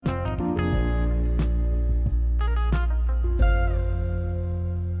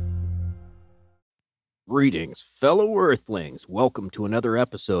Greetings, fellow Earthlings. Welcome to another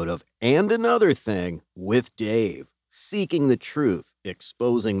episode of And Another Thing with Dave. Seeking the truth,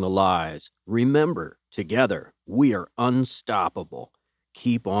 exposing the lies. Remember, together, we are unstoppable.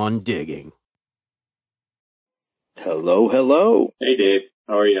 Keep on digging. Hello, hello. Hey, Dave.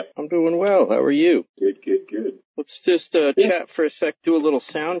 How are you? I'm doing well. How are you? Good. Let's just chat for a sec, do a little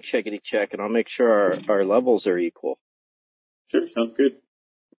sound checkity check, and I'll make sure our levels are equal. Sure, sounds good.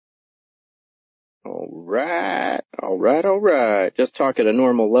 All right. Just talk at a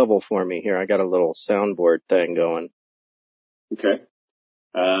normal level for me here. I got a little soundboard thing going. Okay.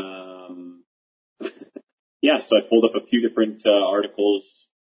 Yeah, so I pulled up a few different articles.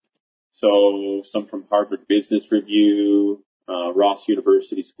 So some from Harvard Business Review, Ross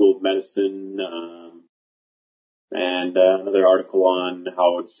University School of Medicine, and another article on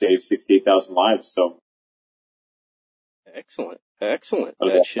how it saves 68,000 lives. So Excellent. That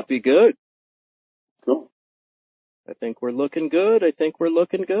should be good. Cool. I think we're looking good.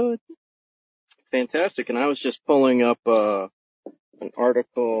 Fantastic. And I was just pulling up an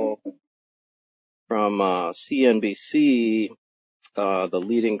article from CNBC, the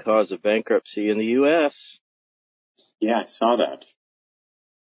leading cause of bankruptcy in the U.S. Yeah, I saw that.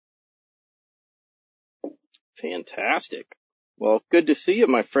 Fantastic. Well, good to see you,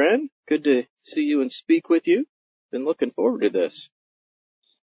 my friend. Good to see you and speak with you. Been looking forward to this.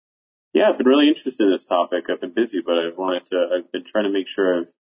 Yeah, I've been really interested in this topic. I've been busy, but I've been trying to make sure I've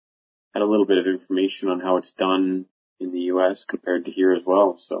had a little bit of information on how it's done in the U.S. compared to here as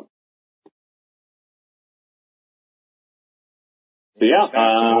well. So yeah,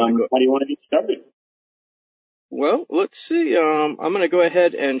 how do you want to get started? Well, let's see. I'm going to go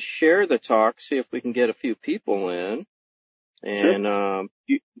ahead and share the talk, see if we can get a few people in. And Sure.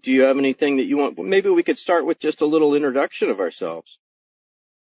 do you have anything that you want? Maybe we could start with just a little introduction of ourselves.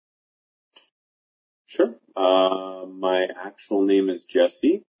 Sure. My actual name is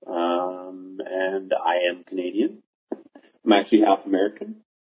Jesse, and I am Canadian. I'm actually half American.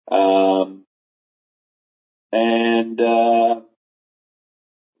 Are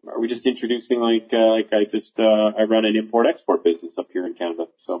we just introducing I run an import-export business up here in Canada.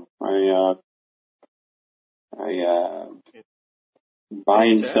 So I buy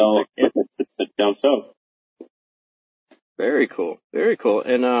and sell equipment down south. Very cool.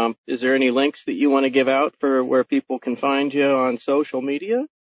 And is there any links that you want to give out for where people can find you on social media?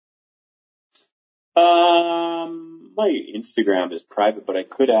 My Instagram is private, but I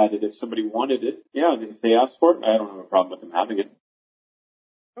could add it if somebody wanted it. Yeah, if they ask for it, I don't have a problem with them having it.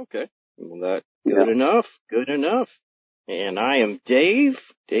 Okay. Well, good enough. And I am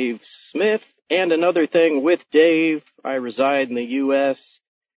Dave Smith, and another thing with Dave. I reside in the U.S.,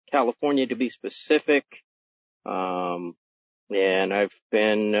 California to be specific. And I've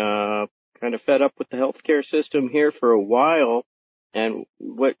been kind of fed up with the healthcare system here for a while. And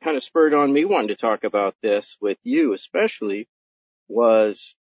what kind of spurred on me wanting to talk about this with you especially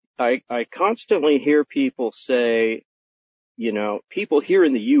was I constantly hear people say, people here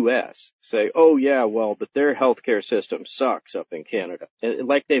in the U.S. say, oh yeah, well, but their healthcare system sucks up in Canada.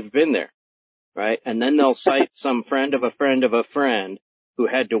 Like they've been there, right? And then they'll cite some friend of a friend of a friend who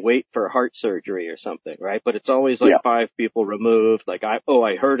had to wait for heart surgery or something, right? But it's always like 5 people removed. Like, I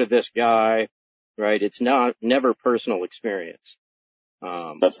heard of this guy, right? It's never personal experience.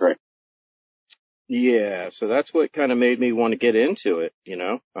 That's right. Yeah. So that's what kind of made me want to get into it,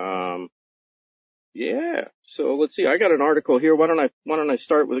 Yeah. So let's see. I got an article here. Why don't I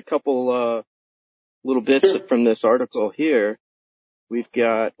start with a couple, little bits from this article here. We've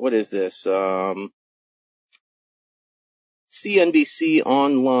got, what is this? CNBC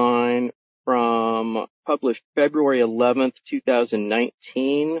Online published February 11th,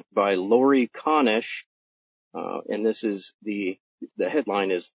 2019 by Lori Konish. And this is the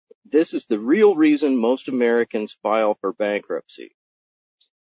headline is, "This is the real reason most Americans file for bankruptcy."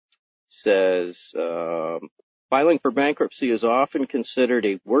 Says, filing for bankruptcy is often considered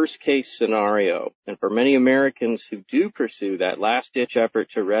a worst-case scenario, and for many Americans who do pursue that last-ditch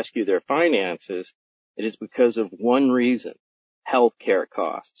effort to rescue their finances, it is because of one reason: healthcare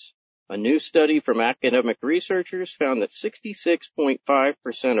costs. A new study from academic researchers found that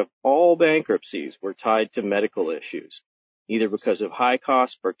 66.5% of all bankruptcies were tied to medical issues, either because of high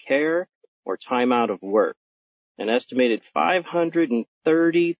costs for care or time out of work. An estimated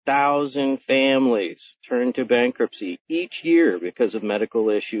 530,000 families turn to bankruptcy each year because of medical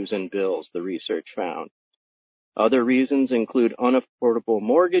issues and bills, the research found. Other reasons include unaffordable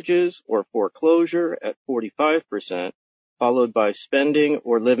mortgages or foreclosure at 45%, followed by spending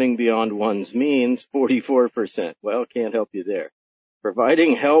or living beyond one's means, 44%. Well, can't help you there.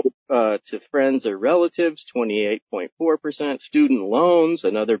 Providing help to friends or relatives, 28.4%. Student loans,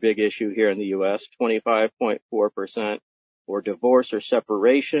 another big issue here in the U.S., 25.4%. Or divorce or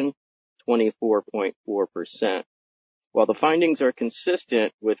separation, 24.4%. While the findings are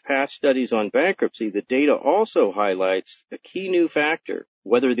consistent with past studies on bankruptcy, the data also highlights a key new factor,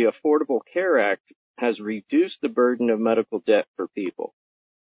 whether the Affordable Care Act has reduced the burden of medical debt for people.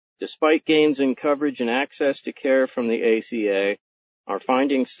 Despite gains in coverage and access to care from the ACA, our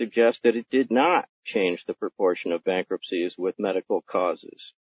findings suggest that it did not change the proportion of bankruptcies with medical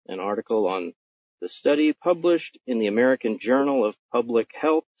causes. An article on the study published in the American Journal of Public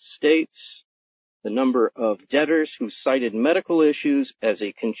Health states the number of debtors who cited medical issues as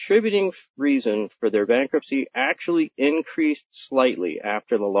a contributing reason for their bankruptcy actually increased slightly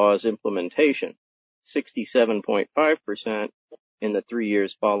after the law's implementation, 67.5% in the 3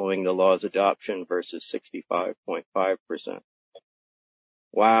 years following the law's adoption versus 65.5%.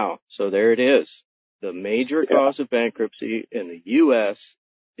 Wow. So there it is. The major cause of bankruptcy in the U.S.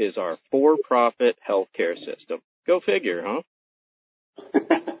 is our for-profit healthcare system. Go figure, huh?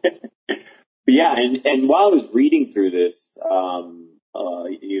 Yeah, and while I was reading through this,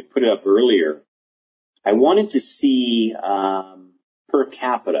 you put it up earlier, I wanted to see per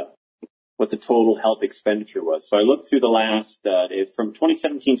capita what the total health expenditure was. So I looked through the last, from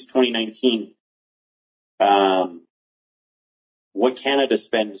 2017 to 2019, what Canada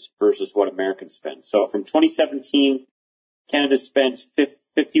spends versus what Americans spend. So from 2017, Canada spent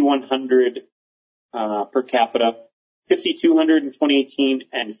 $5,100 per capita, $5,200 in 2018,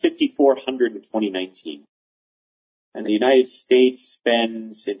 and $5,400 in 2019. And the United States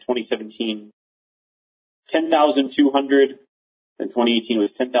spends in 2017 $10,200. In 2018 it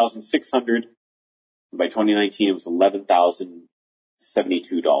was $10,600. By 2019 it was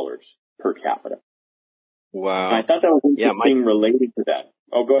 $11,072 per capita. Wow. And I thought that was interesting related to that.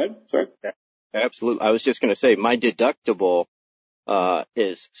 Oh, go ahead. Sorry. Yeah, absolutely. I was just going to say my deductible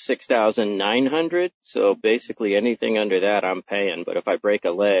is $6,900. So basically anything under that I'm paying. But if I break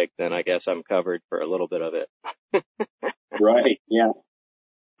a leg, then I guess I'm covered for a little bit of it. Right. Yeah.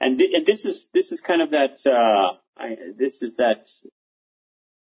 And this is kind of that.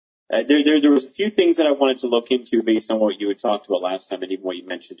 There was a few things that I wanted to look into based on what you had talked about last time, and even what you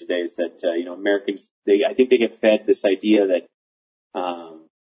mentioned today, is that Americans, I think they get fed this idea that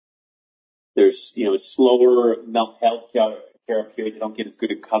there's slower health care up here. They don't get as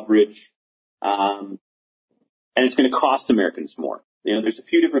good a coverage, and it's going to cost Americans more. There's a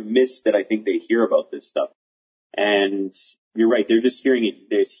few different myths that I think they hear about this stuff, and you're right. They're just hearing it.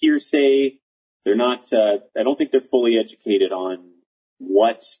 There's hearsay. They're not. I don't think they're fully educated on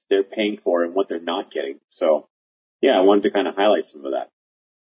what they're paying for and what they're not getting. So, yeah, I wanted to kind of highlight some of that.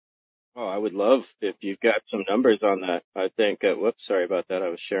 Oh, I would love if you've got some numbers on that. I think, whoops, sorry about that. I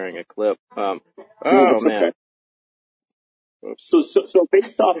was sharing a clip. Man. Okay. So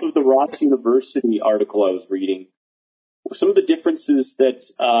based off of the Ross University article I was reading, some of the differences that,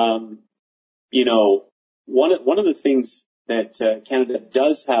 one of the things that Canada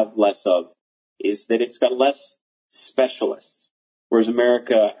does have less of is that it's got less specialists, whereas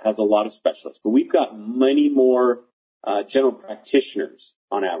America has a lot of specialists. But we've got many more general practitioners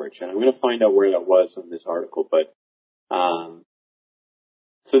on average, and I'm going to find out where that was in this article. But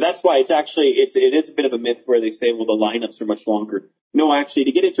so that's why it is a bit of a myth where they say, well, the lineups are much longer. No, actually,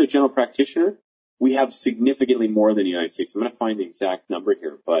 to get into a general practitioner, we have significantly more than the United States. I'm going to find the exact number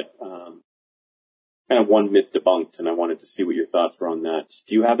here, but kind of one myth debunked, and I wanted to see what your thoughts were on that.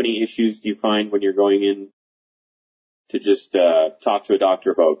 Do you have any issues, do you find, when you're going in to just talk to a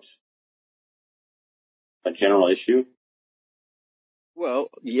doctor about a general issue? Well,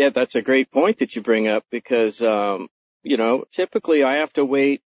 yeah, that's a great point that you bring up because, typically I have to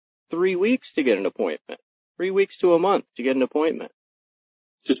wait 3 weeks to get an appointment, 3 weeks to a month to get an appointment.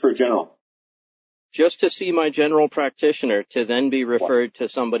 Just for general? Just to see my general practitioner to then be referred to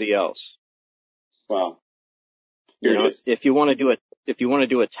somebody else. Wow. If you want to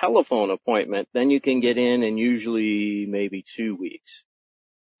do a telephone appointment, then you can get in usually maybe 2 weeks.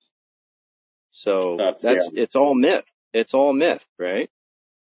 So it's all myth. It's all myth, right?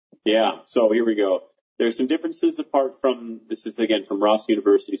 Yeah. So here we go. There's some differences apart from, this is again from Ross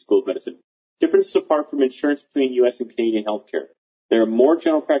University School of Medicine. Differences apart from insurance between U.S. and Canadian healthcare. There are more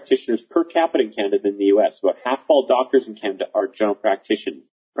general practitioners per capita in Canada than the U.S. About half of all doctors in Canada are general practitioners,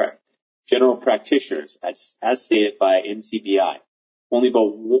 as stated by NCBI. Only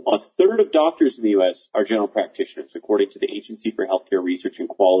about a third of doctors in the U.S. are general practitioners, according to the Agency for Healthcare Research and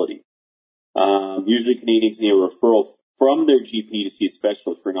Quality. Usually Canadians need a referral from their GP to see a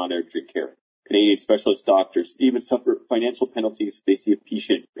specialist for non-urgent care. Canadian specialist doctors even suffer financial penalties if they see a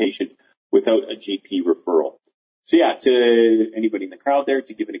patient without a GP referral. So yeah, to anybody in the crowd there,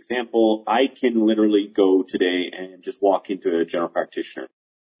 to give an example, I can literally go today and just walk into a general practitioner.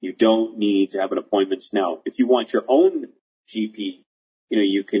 You don't need to have an appointment. Now, if you want your own GP,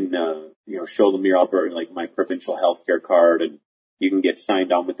 you can, show them your Alberta, like my provincial healthcare card, and you can get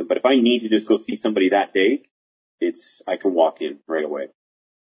signed on with them. But if I need to just go see somebody that day, I can walk in right away.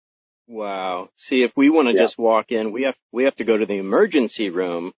 Wow. See, if we want to just walk in, we have to go to the emergency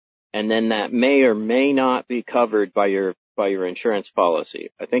room, and then that may or may not be covered by your insurance policy.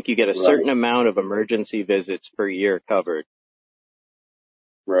 I think you get a certain amount of emergency visits per year covered.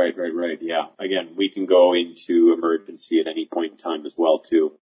 Right. Yeah. Again, we can go into emergency at any point in time as well,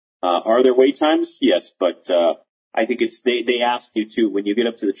 too. Are there wait times? Yes, but I think they ask you too when you get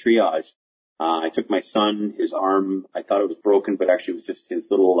up to the triage. I took my son, his arm, I thought it was broken, but actually it was just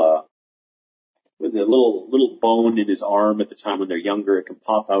his little bone in his arm at the time when they're younger. It can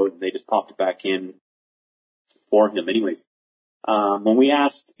pop out, and they just popped it back in for him. Anyways, when we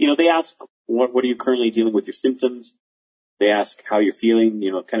asked, they ask, what are you currently dealing with your symptoms? They ask how you're feeling,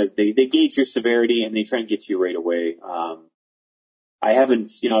 they gauge your severity, and they try and get you right away. I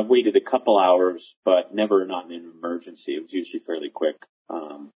haven't, I've waited a couple hours, but never not in an emergency. It was usually fairly quick,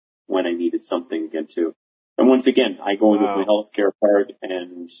 when I needed something again too. And once again, I go in with my healthcare card,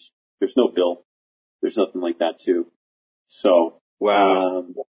 and there's no bill. There's nothing like that too. So,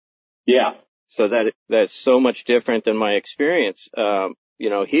 yeah. So that's so much different than my experience.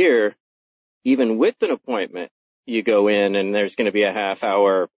 Here, even with an appointment, you go in and there's going to be a half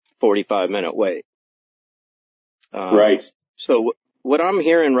hour, 45-minute wait. Right. So what I'm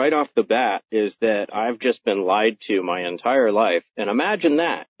hearing right off the bat is that I've just been lied to my entire life. And imagine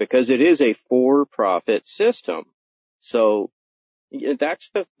that, because it is a for-profit system. So that's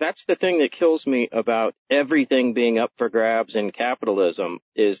the thing that kills me about everything being up for grabs in capitalism,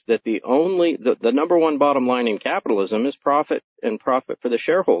 is that the number one bottom line in capitalism is profit, and profit for the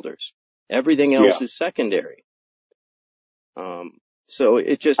shareholders. Everything else is secondary. So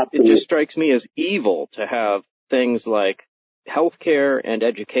it just strikes me as evil to have things like healthcare and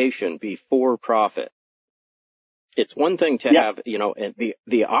education be for profit. It's one thing to have,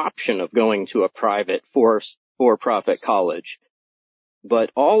 the option of going to a private for-profit college,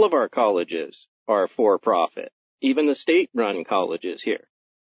 but all of our colleges are for profit, even the state-run colleges here.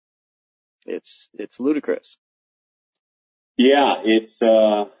 It's ludicrous. Yeah, it's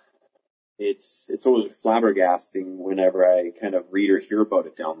always flabbergasting whenever I kind of read or hear about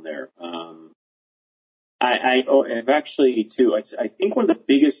it down there. I've actually too, I think one of the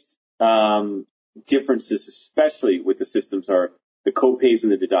biggest, differences, especially with the systems, are the co-pays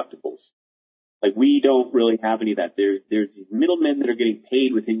and the deductibles. Like, we don't really have any of that. There's these middlemen that are getting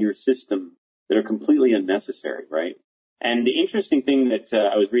paid within your system that are completely unnecessary, right? And the interesting thing that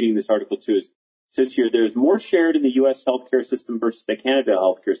I was reading this article too is, it says here, there's more shared in the U.S. healthcare system versus the Canada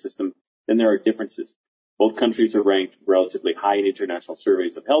healthcare system than there are differences. Both countries are ranked relatively high in international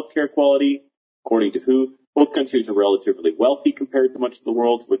surveys of healthcare quality. According to WHO, both countries are relatively wealthy compared to much of the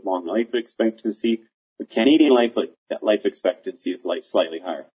world, with long life expectancy. But Canadian life expectancy is slightly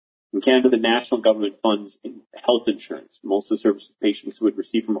higher. In Canada, the national government funds health insurance. Most of the services patients would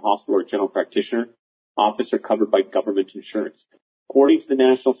receive from a hospital or general practitioner office are covered by government insurance. According to the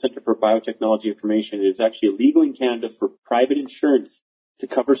National Centre for Biotechnology Information, it is actually illegal in Canada for private insurance to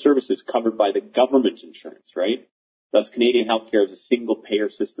cover services covered by the government insurance, right? Thus, Canadian healthcare is a single-payer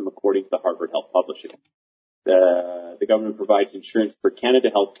system, according to the Harvard Health Publishing. The government provides insurance for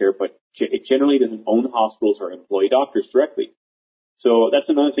Canada healthcare, but it generally doesn't own hospitals or employ doctors directly. So that's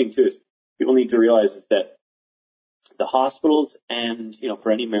another thing too, is people need to realize is that the hospitals and,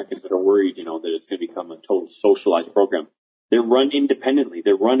 for any Americans that are worried, that it's going to become a total socialized program, they're run independently.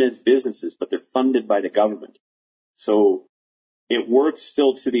 They're run as businesses, but they're funded by the government. So it works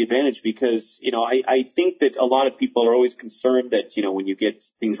still to the advantage because, I think that a lot of people are always concerned that, when you get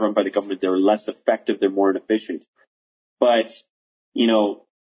things run by the government, they're less effective, they're more inefficient. But,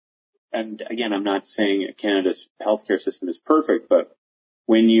 and again, I'm not saying Canada's healthcare system is perfect, but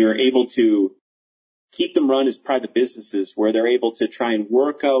when you're able to keep them run as private businesses where they're able to try and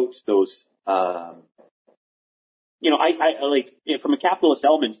work out those, from a capitalist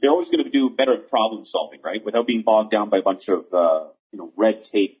element, they're always going to do better at problem solving, right? Without being bogged down by a bunch of, red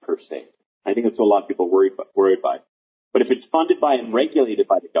tape per se. I think that's what a lot of people are worried by. But if it's funded by and regulated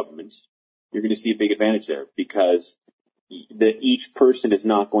by the governments, you're going to see a big advantage there because each person is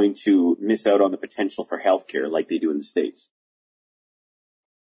not going to miss out on the potential for healthcare like they do in the States.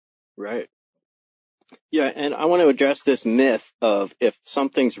 Right. Yeah, and I want to address this myth of if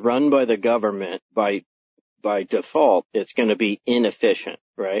something's run by the government by default, it's going to be inefficient,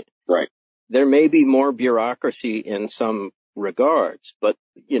 right? Right. There may be more bureaucracy in some regards, but,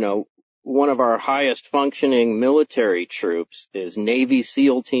 one of our highest functioning military troops is Navy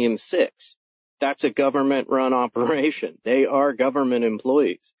SEAL Team 6. That's a government run operation. They are government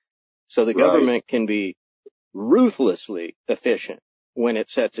employees. So the government can be ruthlessly efficient when it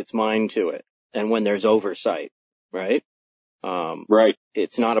sets its mind to it and when there's oversight, right? Right.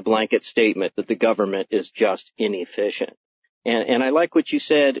 It's not a blanket statement that the government is just inefficient. And I like what you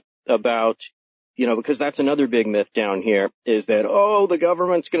said about, because that's another big myth down here is that, the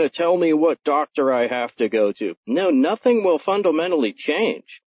government's going to tell me what doctor I have to go to. No, nothing will fundamentally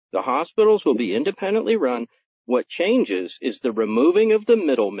change. The hospitals will be independently run. What changes is the removing of the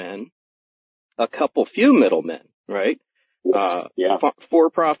middlemen, a few middlemen, right? Yeah.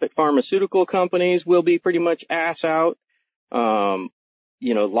 For-profit pharmaceutical companies will be pretty much ass out.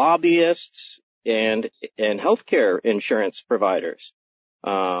 Lobbyists and healthcare insurance providers.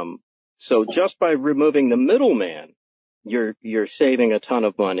 So just by removing the middleman, you're saving a ton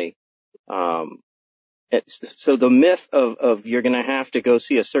of money. So the myth of you're going to have to go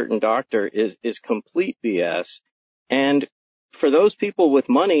see a certain doctor is complete BS. And for those people with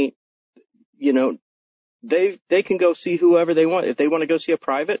money, they can go see whoever they want. If they want to go see a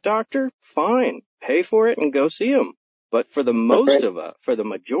private doctor, fine, pay for it and go see him. But for the for the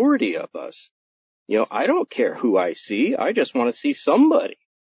majority of us, I don't care who I see. I just want to see somebody.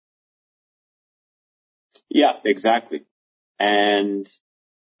 Yeah, exactly. And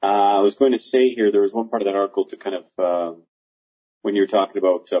I was going to say here, there was one part of that article to kind of, when you're talking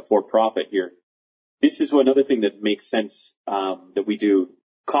about for profit here, this is another thing that makes sense that we do.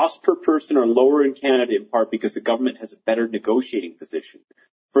 Costs per person are lower in Canada in part because the government has a better negotiating position.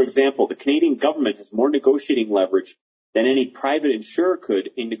 For example, the Canadian government has more negotiating leverage than any private insurer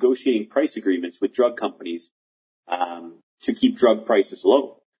could in negotiating price agreements with drug companies to keep drug prices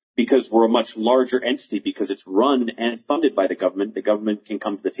low. Because we're a much larger entity, because it's run and funded by the government can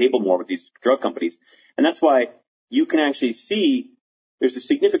come to the table more with these drug companies. And that's why you can actually see there's a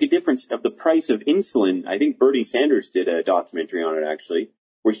significant difference of the price of insulin. I think Bernie Sanders did a documentary on it, actually,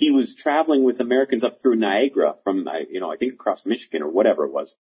 where he was traveling with Americans up through Niagara from, I think across Michigan or whatever it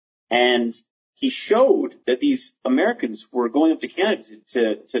was. And he showed that these Americans were going up to Canada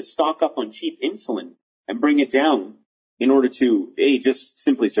to stock up on cheap insulin and bring it down in order to, just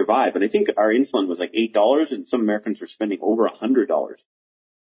simply survive. And I think our insulin was like $8, and some Americans were spending over $100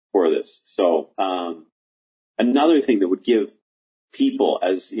 for this. So, another thing that would give people,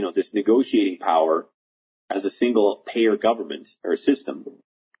 as, this negotiating power as a single payer government or system,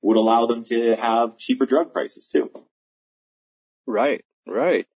 would allow them to have cheaper drug prices too. Right.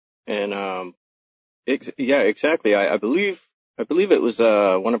 And, exactly. I believe it was,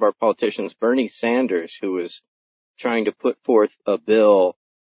 one of our politicians, Bernie Sanders, who was trying to put forth a bill,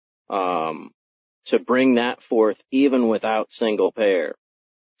 to bring that forth even without single payer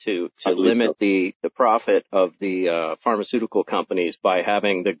to limit the profit of the, pharmaceutical companies by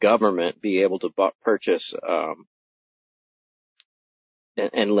having the government be able to purchase,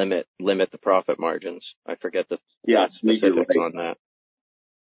 and limit the profit margins. I forget the specifics on that.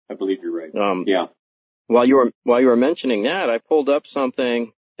 I believe you're right. Yeah. While you were mentioning that, I pulled up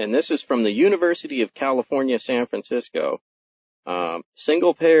something, and this is from the University of California, San Francisco.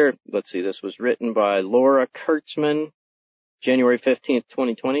 Single payer, let's see, this was written by Laura Kurtzman, January 15th,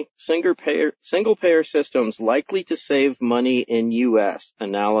 2020. Single payer systems likely to save money in U.S.,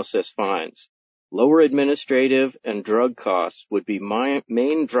 analysis finds. Lower administrative and drug costs would be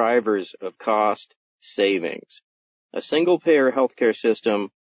main drivers of cost savings. A single payer healthcare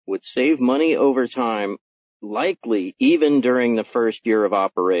system would save money over time, likely even during the first year of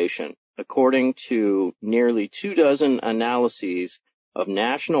operation, according to nearly 24 analyses of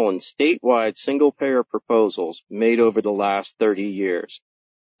national and statewide single-payer proposals made over the last 30 years.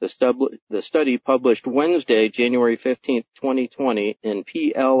 The study published Wednesday, January 15th, 2020 in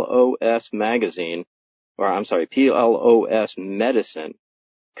PLOS Medicine,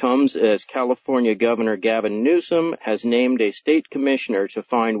 comes as California Governor Gavin Newsom has named a state commissioner to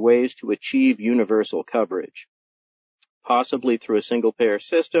find ways to achieve universal coverage, possibly through a single-payer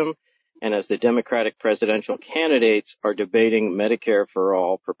system, and as the Democratic presidential candidates are debating Medicare for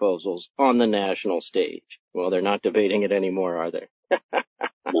All proposals on the national stage. Well, they're not debating it anymore, are they?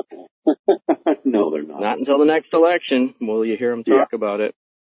 No, they're not. Not until the next election will you hear them talk about it.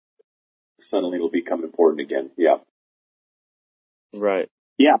 Suddenly it'll become important again. Yeah. Right.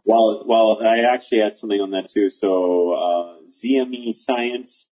 Yeah. Well, I actually had something on that too. So, ZME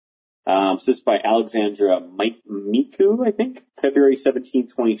Science So this is by Alexandra Miku, I think, February 17,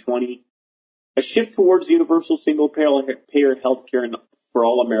 2020. A shift towards universal single-payer healthcare for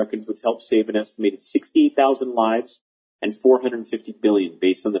all Americans would help save an estimated 68,000 lives and $450 billion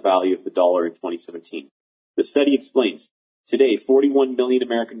based on the value of the dollar in 2017. The study explains, today, 41 million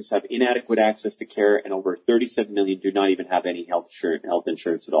Americans have inadequate access to care and over 37 million do not even have any health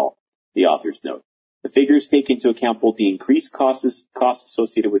insurance at all, the authors note. The figures take into account both the increased costs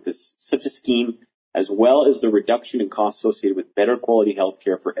associated with such a scheme, as well as the reduction in costs associated with better quality health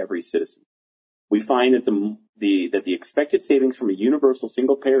care for every citizen. We find that the expected savings from a universal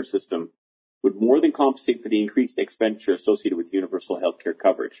single-payer system would more than compensate for the increased expenditure associated with universal healthcare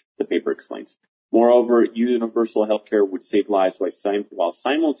coverage, the paper explains. Moreover, universal healthcare would save lives while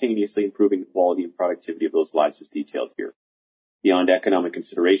simultaneously improving the quality and productivity of those lives as detailed here. Beyond economic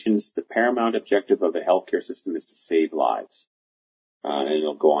considerations, the paramount objective of a healthcare system is to save lives. And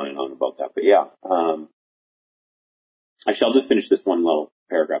it'll go on and on about that. But yeah, I shall just finish this one little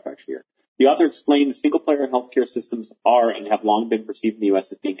paragraph actually here. The author explained the single-payer healthcare systems are and have long been perceived in the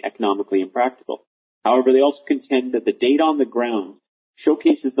U.S. as being economically impractical. However, they also contend that the data on the ground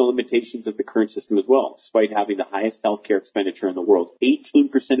showcases the limitations of the current system as well. Despite having the highest healthcare expenditure in the world,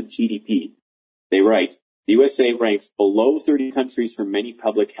 18% of GDP, they write, the USA ranks below 30 countries for many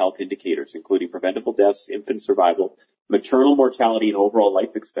public health indicators, including preventable deaths, infant survival, maternal mortality, and overall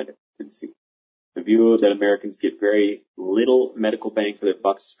life expectancy. The view that Americans get very little medical bang for their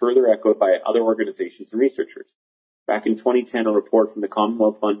bucks is further echoed by other organizations and researchers. Back in 2010, a report from the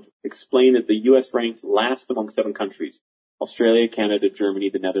Commonwealth Fund explained that the U.S. ranked last among 7 countries, Australia, Canada, Germany,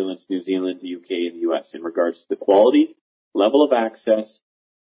 the Netherlands, New Zealand, the UK, and the U.S., in regards to the quality, level of access,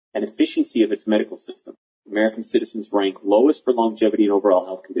 and efficiency of its medical system. American citizens rank lowest for longevity and overall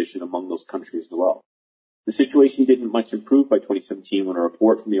health condition among those countries as well. The situation didn't much improve by 2017 when a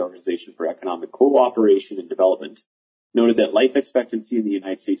report from the Organization for Economic Cooperation and Development noted that life expectancy in the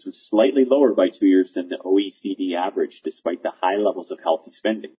United States was slightly lower by 2 years than the OECD average, despite the high levels of health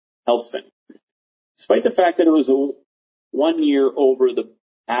spending. Despite the fact that it was 1 year over the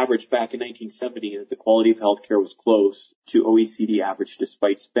average back in 1970 and that the quality of healthcare was close to OECD average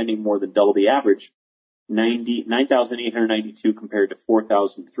despite spending more than double the average, 9,892 compared to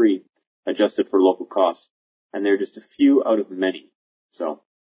 4,003 adjusted for local costs. And they're just a few out of many. So,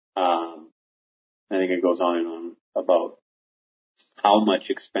 I think it goes on and on about how much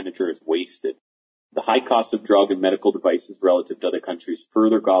expenditure is wasted. The high cost of drug and medical devices relative to other countries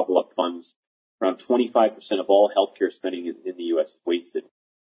further gobble up funds. Around 25% of all healthcare spending in the U.S. is wasted,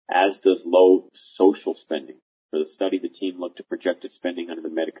 as does low social spending. For the study, the team looked to projected spending under the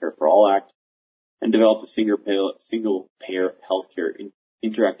Medicare for All Act and developed a single-payer healthcare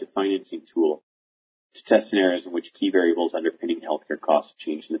interactive financing tool to test scenarios in which key variables underpinning healthcare costs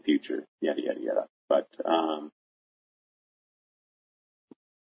change in the future, yada, yada, yada. But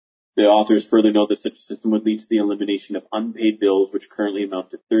the authors further note that such a system would lead to the elimination of unpaid bills, which currently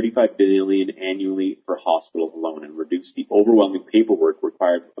amount to $35 billion annually for hospitals alone, and reduce the overwhelming paperwork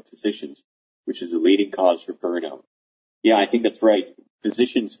required of physicians, which is a leading cause for burnout. Yeah, I think that's right.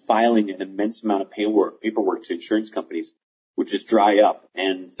 Physicians filing an immense amount of paperwork to insurance companies would just dry up,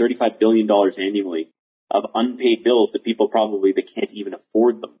 and $35 billion annually of unpaid bills that people they can't even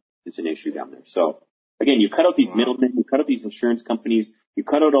afford them is an issue down there. So again, you cut out these middlemen, you cut out these insurance companies, you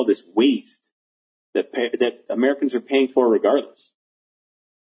cut out all this waste that Americans are paying for regardless.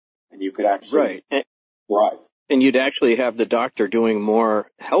 And you could actually thrive. And you'd actually have the doctor doing more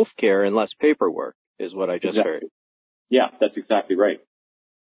healthcare and less paperwork, is what I just heard. Yeah, that's exactly right.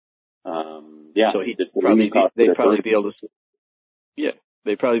 So they'd probably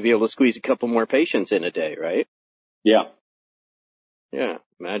be able to squeeze a couple more patients in a day, right? Yeah. Yeah,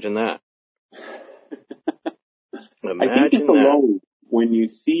 imagine that. I think it's alone when you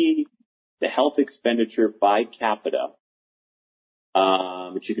see the health expenditure by capita,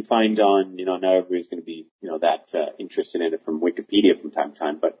 which you can find on, not everybody's going to be, that interested in it from Wikipedia from time to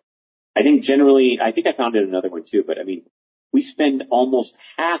time, but I think generally, I found it another one too, but I mean, we spend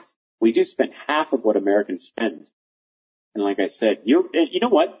spend half of what Americans spend. And like I said, you know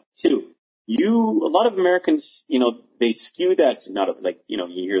what, too? A lot of Americans, they skew that to you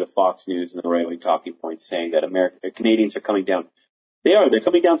hear the Fox News and the right-wing talking points saying that Canadians are coming down. They're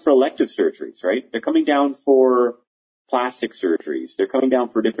coming down for elective surgeries, right? They're coming down for plastic surgeries. They're coming down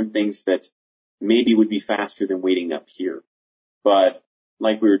for different things that maybe would be faster than waiting up here. But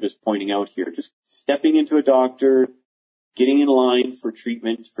like we were just pointing out here, just stepping into a doctor, getting in line for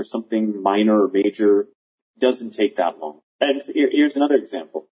treatment for something minor or major doesn't take that long. And here's another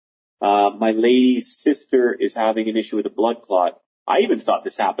example. My lady's sister is having an issue with a blood clot. I even thought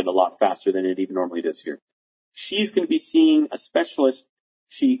this happened a lot faster than it even normally does here. She's going to be seeing a specialist.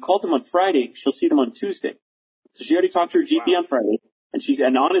 She called them on Friday. She'll see them on Tuesday. So she already talked to her GP on Friday.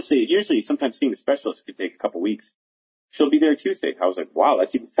 And honestly, usually sometimes seeing a specialist could take a couple weeks. She'll be there Tuesday. I was like, wow,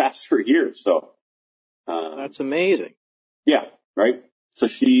 that's even faster here. So, that's amazing. Yeah, right. So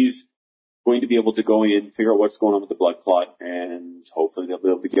she's going to be able to go in, figure out what's going on with the blood clot, and hopefully they'll be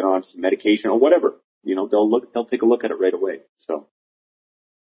able to get on some medication or whatever. You know, they'll take a look at it right away. So.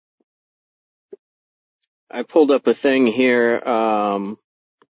 I pulled up a thing here,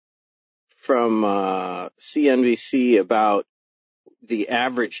 from, CNBC about the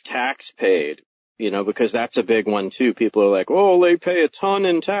average tax paid, you know, because that's a big one too. People are like, oh, they pay a ton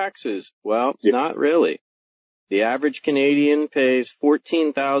in taxes. Well, not really. The average Canadian pays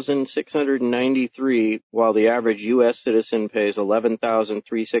 $14,693, while the average U.S. citizen pays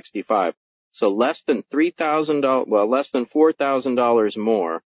 $11,365. So less than $3,000, well, less than $4,000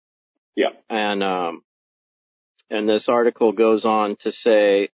 more. Yeah. And this article goes on to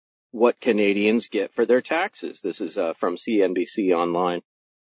say what Canadians get for their taxes. This is from CNBC Online.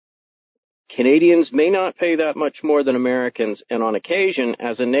 Canadians may not pay that much more than Americans, and on occasion,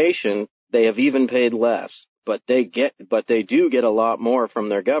 as a nation, they have even paid less. But they do get a lot more from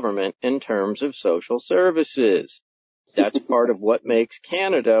their government in terms of social services. That's part of what makes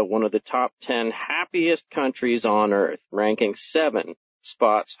Canada one of the top 10 happiest countries on earth, ranking 7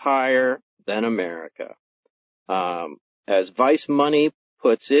 spots higher than America. As Vice Money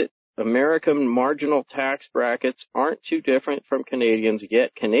puts it, American marginal tax brackets aren't too different from Canadians,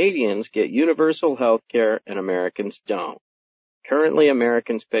 yet Canadians get universal health care and Americans don't. Currently,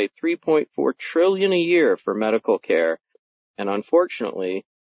 Americans pay $3.4 trillion a year for medical care, and unfortunately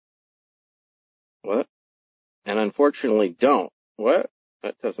don't. What?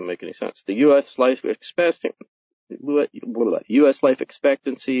 That doesn't make any sense. The U.S. life expectancy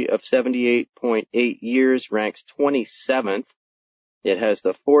of 78.8 years ranks 27th. It has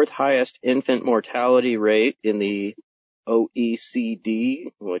the 4th highest infant mortality rate in the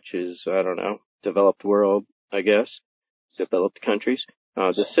OECD, which is, developed world, I guess, developed countries.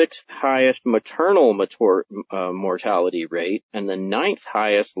 The 6th highest maternal mortality rate, and the 9th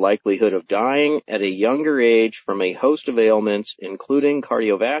highest likelihood of dying at a younger age from a host of ailments, including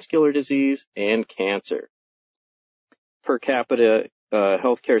cardiovascular disease and cancer. Per capita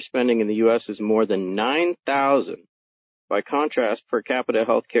healthcare spending in the U.S. is more than $9,000. By contrast, per capita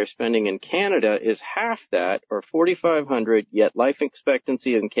healthcare spending in Canada is half that, or $4,500, yet life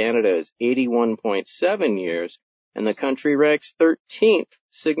expectancy in Canada is 81.7 years, and the country ranks 13th,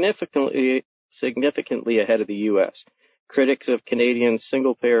 significantly ahead of the U.S. Critics of Canadians'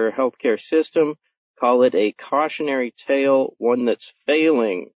 single-payer healthcare system call it a cautionary tale, one that's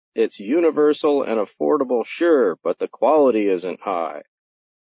failing. It's universal and affordable, sure, but the quality isn't high.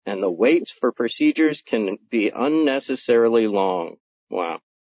 And the waits for procedures can be unnecessarily long. Wow.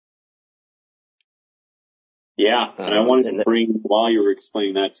 Yeah, and I wanted to bring, while you were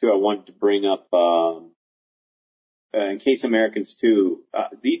explaining that too, I wanted to bring up, in case Americans too,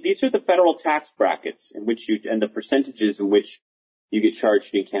 these are the federal tax brackets in which and the percentages in which you get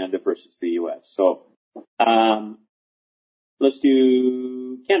charged in Canada versus the U.S. So, let's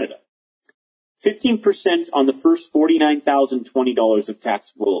do Canada. 15% on the first $49,020 of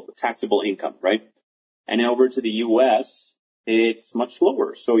taxable income, right? And over to the U.S., it's much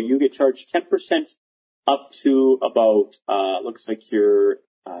lower. So you get charged 10% up to about, looks like your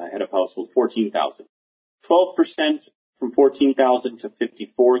head of household, $14,000. 12% from $14,000 to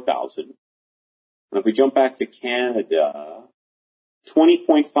 $54,000. And if we jump back to Canada,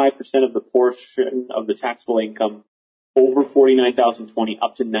 20.5% of the portion of the taxable income over $49,020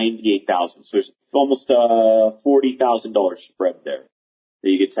 up to $98,000. So there's almost a $40,000 spread there that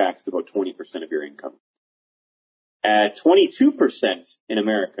you get taxed about 20% of your income. At 22% in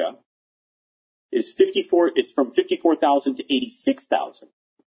America is it's from $54,000 to $86,000.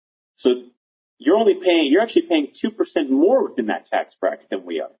 So you're actually paying 2% more within that tax bracket than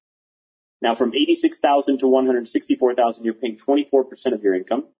we are. Now from $86,000 to $164,000, you're paying 24% of your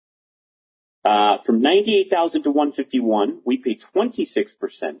income. From $98,000 to $151,000, we pay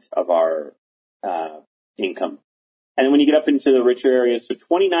 26% of our income. And then when you get up into the richer areas, so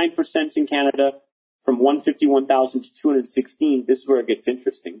 29% in Canada, from $151,000 to $216,000, this is where it gets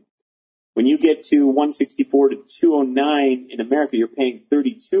interesting. When you get to $164,000 to $209,000 in America, you're paying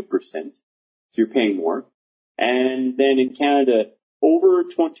 32%, so you're paying more. And then in Canada, over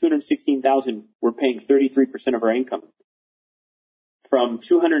 $216,000, we're paying 33% of our income. From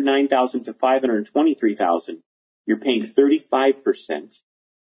 $209,000 to $523,000, you're paying 35%,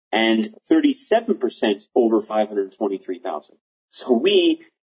 and 37% over $523,000. So we,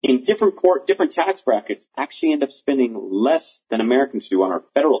 in different tax brackets, actually end up spending less than Americans do on our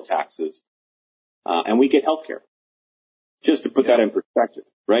federal taxes, and we get healthcare. Just to put that in perspective,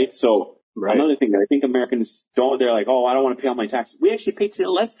 right? So another thing that I think Americans don't, they're like, oh, I don't want to pay all my taxes. We actually pay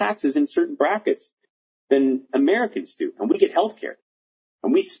less taxes in certain brackets than Americans do, and we get healthcare.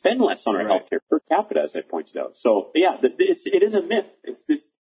 And we spend less on our healthcare per capita, as I pointed out. So yeah, it is a myth. It's this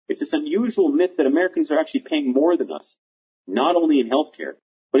unusual myth that Americans are actually paying more than us, not only in healthcare,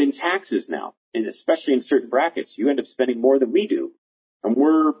 but in taxes now, and especially in certain brackets. You end up spending more than we do. And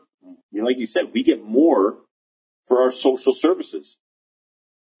we're, like you said, we get more for our social services.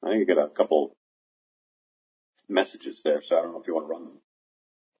 I think I got a couple messages there, so I don't know if you want to run them.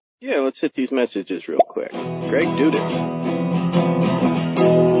 Yeah, let's hit these messages real quick. Greg Dudick.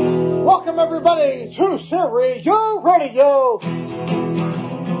 Welcome everybody to Stereo Radio.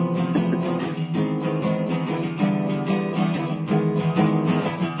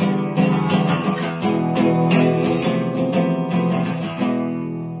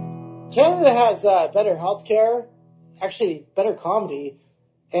 Canada has better healthcare, actually better comedy,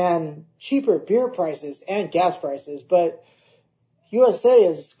 and cheaper beer prices and gas prices. But USA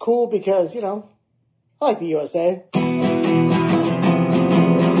is cool because, I like the USA.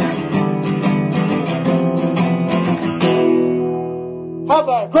 Have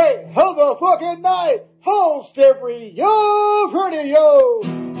a great hell of a fucking night. Whole Stereo Radio.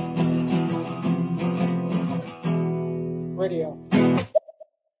 Radio.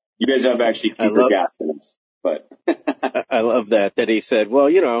 You guys have actually cheaper gas than us, but I love that he said, well,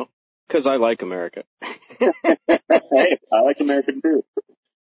 because I like America. Hey, I like America too.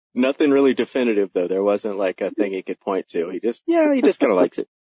 Nothing really definitive though. There wasn't like a thing he could point to. He just kind of likes it.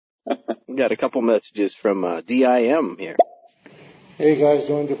 We got a couple messages from DIM here. Hey guys,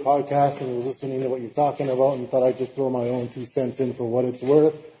 joined your podcast and was listening to what you're talking about and thought I'd just throw my own 2 cents in for what it's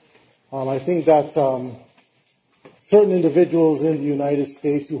worth. I think that certain individuals in the United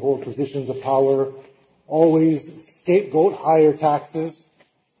States who hold positions of power always scapegoat higher taxes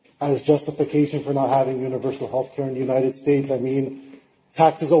as justification for not having universal health care in the United States. I mean,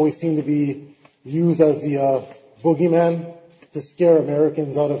 taxes always seem to be used as the boogeyman to scare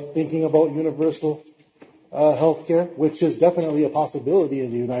Americans out of thinking about universal health care, which is definitely a possibility in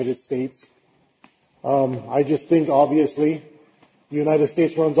the United States. I just think, obviously, the United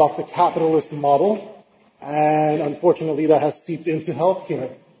States runs off the capitalist model, and unfortunately that has seeped into health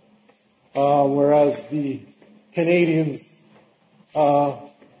care. Whereas the Canadians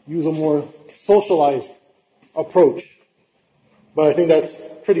use a more socialized approach. But I think that's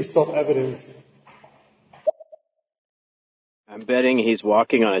pretty self-evident. I'm betting he's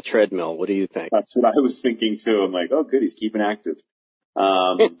walking on a treadmill. What do you think? That's what I was thinking too. I'm like, oh, good, he's keeping active.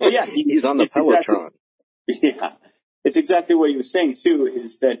 But yeah, he's on the Pelotron. It's exactly what he was saying too.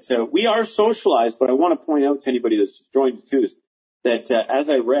 Is that we are socialized, but I want to point out to anybody that's joined too is that as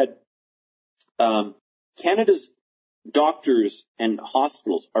I read, Canada's doctors and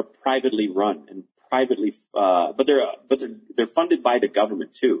hospitals are privately run and privately, but they're funded by the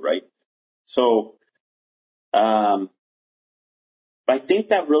government too, right? So, I think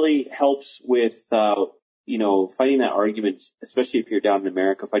that really helps with, fighting that argument, especially if you're down in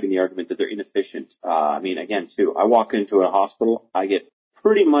America, fighting the argument that they're inefficient. Again, too, I walk into a hospital, I get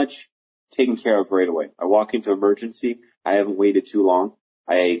pretty much taken care of right away. I walk into emergency, I haven't waited too long.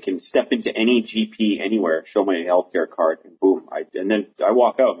 I can step into any GP anywhere, show my healthcare card, and boom. And then I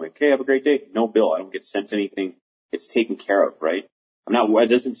walk out. I'm like, okay, have a great day. No bill. I don't get sent anything. It's taken care of, right? It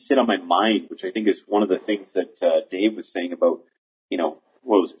doesn't sit on my mind, which I think is one of the things that Dave was saying about, what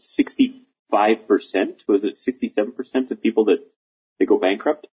was it, 65%? Was it 67% of people that they go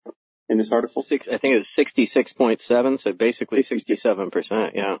bankrupt in this article? I think it was 66.7, so basically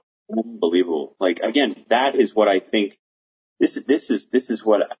 67%, yeah. Unbelievable. Like, again, that is what I think. This is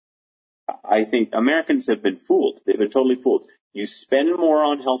what I think Americans have been fooled. They've been totally fooled. You spend more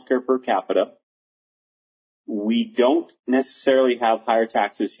on healthcare per capita. We don't necessarily have higher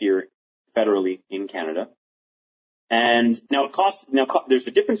taxes here federally in Canada. And now there's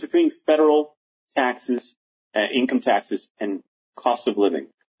a difference between federal taxes, income taxes, and cost of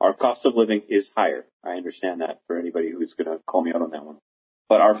living. Our cost of living is higher. I understand that for anybody who's going to call me out on that one.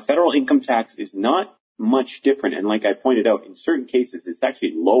 But our federal income tax is not much different. And like I pointed out, in certain cases, it's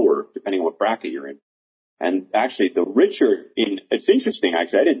actually lower depending on what bracket you're in. And actually, the richer it's interesting,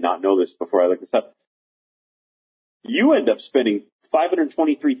 actually, I did not know this before I looked this up. You end up spending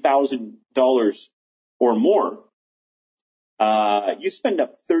 $523,000 or more. You spend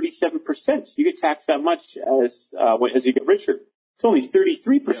up 37%. You get taxed that much as you get richer. It's only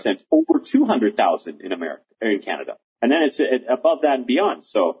 33% over $200,000 in America or in Canada. And then it's above that and beyond.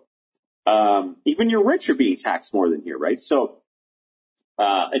 So, even your rich are being taxed more than here, right? So,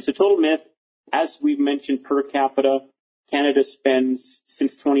 it's a total myth. As we've mentioned, per capita, Canada spends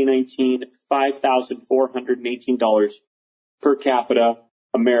since 2019, $5,418 per capita.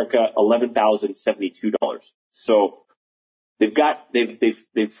 America, $11,072. So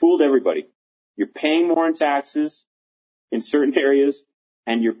they've fooled everybody. You're paying more in taxes in certain areas,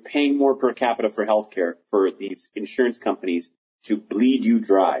 and you're paying more per capita for healthcare for these insurance companies to bleed you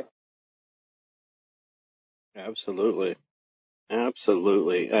dry. Absolutely. And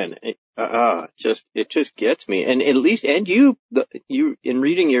it just gets me. And at least, and you in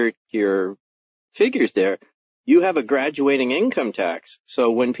reading your figures there, you have a graduating income tax.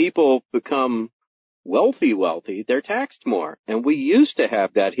 So when people become wealthy, they're taxed more. And we used to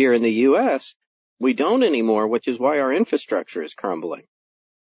have that here in the U.S. We don't anymore, which is why our infrastructure is crumbling.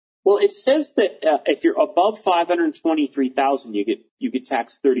 Well, it says that if you're above 523,000, you get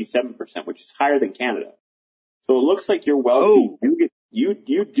taxed 37%, which is higher than Canada. So it looks like you're wealthy. Oh. You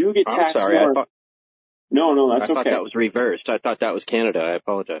do get taxed I'm sorry, more. No, that's okay. I thought that was reversed. I thought that was Canada. I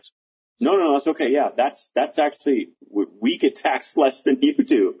apologize. No, that's okay. Yeah, that's actually, we get taxed less than you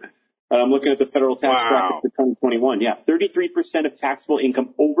do. I'm looking at the federal tax bracket for 2021. Yeah, 33% of taxable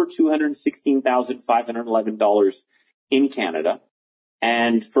income over $216,511 in Canada.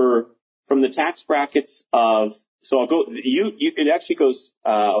 And from the tax brackets of, so I'll go, it actually goes,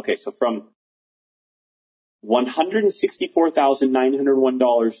 okay, so from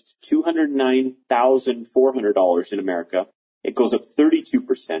 $164,901 to $209,400 in America, it goes up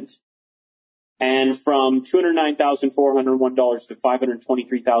 32%. And from $209,401 to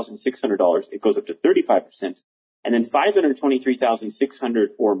 $523,600, it goes up to 35%. And then $523,600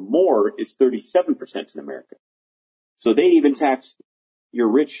 or more is 37% in America. So they even tax your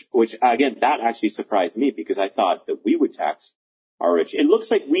rich, which again, that actually surprised me because I thought that we would tax our rich. It looks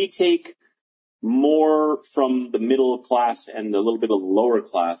like we take more from the middle class and a little bit of the lower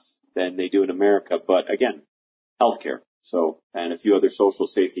class than they do in America. But again, healthcare. So, and a few other social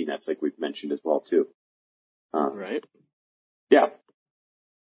safety nets like we've mentioned as well too. Right. Yeah.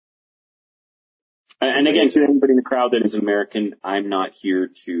 And again, to anybody in the crowd that is American, I'm not here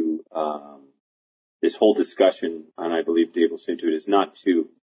to, this whole discussion, and I believe Dave will say to it, is not to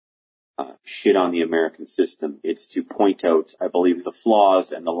shit on the American system. It's to point out, I believe, the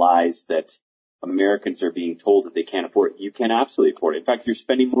flaws and the lies that Americans are being told that they can't afford. You can absolutely afford it. In fact, you're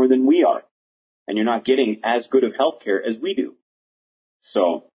spending more than we are, and you're not getting as good of healthcare as we do.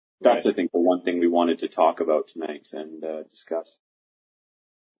 So that's, I think, the one thing we wanted to talk about tonight and discuss.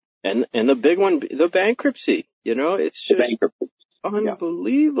 And the big one, the bankruptcy. You know, it's just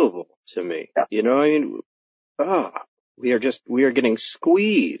unbelievable to me. Yeah. You know, I mean, we are getting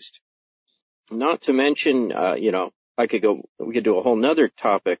squeezed. Not to mention, you know, we could do a whole nother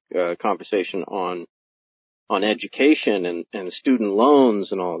topic, conversation on education and student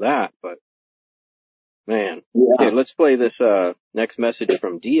loans and all that, but man. Yeah. Okay, let's play this, next message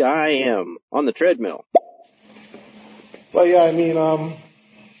from DIM on the treadmill. Well, yeah, I mean,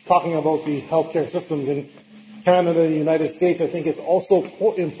 talking about the healthcare systems in Canada and the United States, I think it's also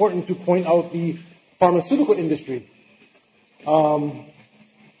important to point out the pharmaceutical industry.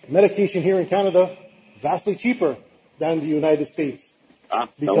 Medication here in Canada, vastly cheaper than the United States.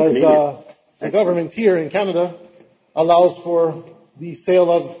 Because the government here in Canada allows for the sale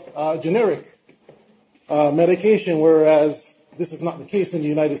of generic medication, whereas this is not the case in the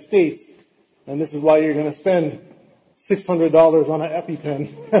United States. And this is why you're going to spend $600 on an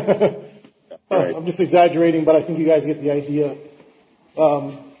EpiPen. Right. I'm just exaggerating, but I think you guys get the idea.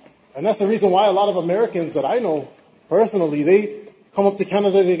 And that's the reason why a lot of Americans that I know personally, they come up to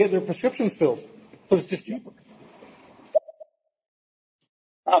Canada to get their prescriptions filled because it's just cheaper.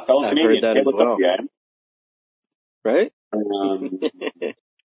 Fellow I've Canadian. heard that as well. Right?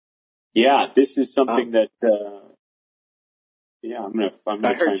 Yeah, this is something that, I'm gonna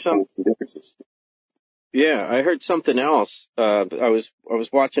try and find some differences. Yeah, I heard something else. I was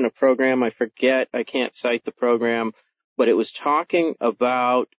watching a program. I forget. I can't cite the program, but it was talking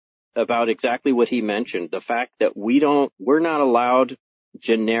about exactly what he mentioned. The fact that we're not allowed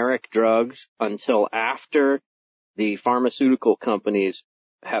generic drugs until after the pharmaceutical companies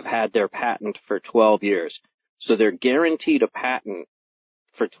have had their patent for 12 years. So they're guaranteed a patent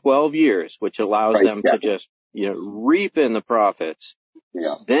for 12 years, which allows them to just, reap in the profits.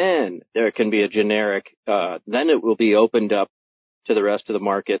 Yeah. Then there can be a generic, then it will be opened up to the rest of the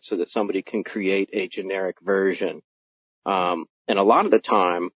market so that somebody can create a generic version. And a lot of the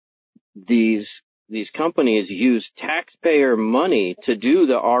time, these these companies use taxpayer money to do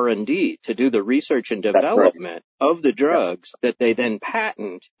the R&D, to do the research and development of the drugs that they then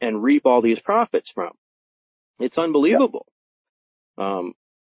patent and reap all these profits from. It's unbelievable. I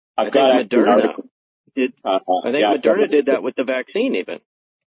think Moderna did that with the vaccine even.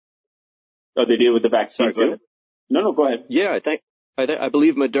 Oh, they did it with the vaccine too? No, go ahead. Yeah, I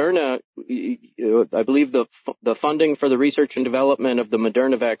believe Moderna, I believe the funding for the research and development of the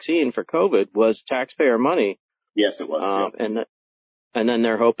Moderna vaccine for COVID was taxpayer money. Yes, it was. And then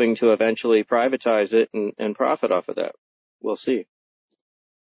they're hoping to eventually privatize it and profit off of that. We'll see.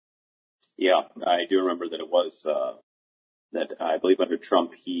 Yeah, I do remember that it was, that I believe under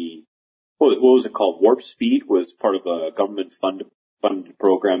Trump, what was it called? Warp Speed was part of a government funded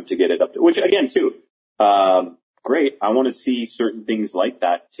program to get it up to, which again too, great. I want to see certain things like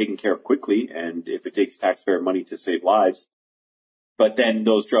that taken care of quickly. And if it takes taxpayer money to save lives, but then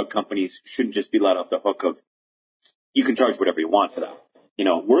those drug companies shouldn't just be let off the hook of, you can charge whatever you want for that.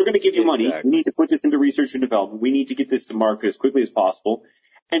 We're going to give you money. We need to put this into research and development. We need to get this to market as quickly as possible.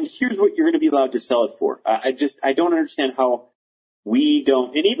 And here's what you're going to be allowed to sell it for. I don't understand how we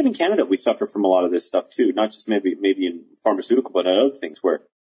don't, and even in Canada, we suffer from a lot of this stuff too, not just maybe in pharmaceutical, but other things where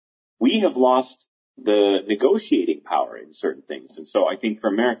we have lost the negotiating power in certain things. And so I think for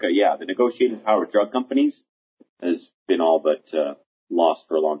America, the negotiating power of drug companies has been all but lost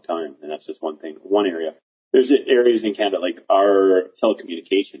for a long time. And that's just one area. There's areas in Canada, like our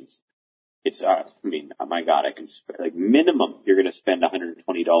telecommunications. It's, my God, I can spend, minimum, you're going to spend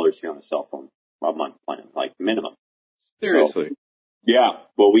 $120 here on a cell phone a month plan, minimum. Seriously. So, yeah.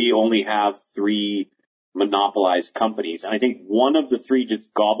 Well, we only have 3 monopolized companies. And I think one of the 3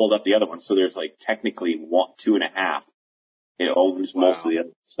 just gobbled up the other one. So there's technically 2.5. It owns most of the other.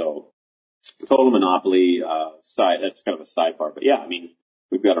 So total monopoly, that's kind of a sidebar. But yeah,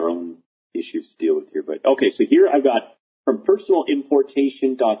 we've got our own issues to deal with here. But okay. So here I've got from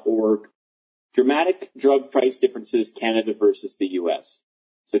personalimportation.org, dramatic drug price differences, Canada versus the U.S.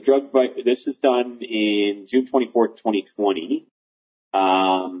 So this is done in June 24th, 2020.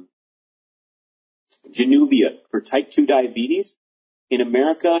 Januvia for type 2 diabetes. In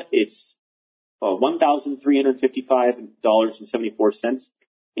America, it's $1,355.74.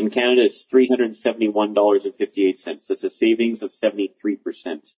 In Canada, it's $371.58. That's a savings of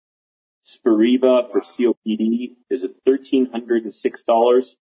 73%. Spiriva for COPD is at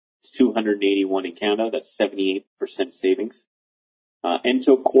 $1,306. It's $281 in Canada. That's 78% savings.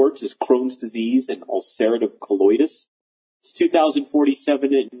 Entocort is Crohn's disease and ulcerative colitis. It's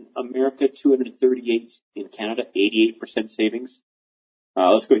 $2,047 in America, $238 in Canada, 88% savings.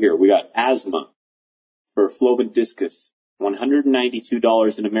 Let's go here. We got asthma for Flovent discus,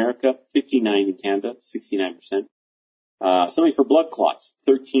 $192 in America, $59 in Canada, 69%. Something for blood clots,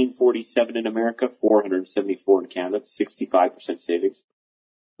 $1347 in America, $474 in Canada, 65% savings.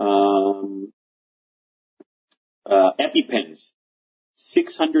 EpiPens,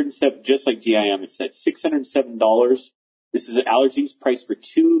 $607, just like GIM, it said $607. This is allergies priced for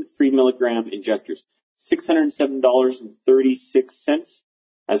 2 3-milligram injectors, $607.36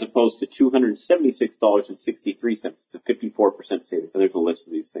 as opposed to $276.63. It's a 54% savings. And there's a list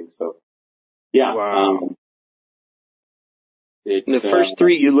of these things. So, yeah. Wow. The first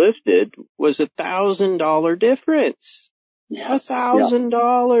 3 you listed was $1,000 difference. Yes.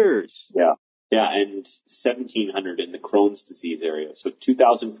 $1,000. Yeah. Yeah. And 1,700 in the Crohn's disease area. So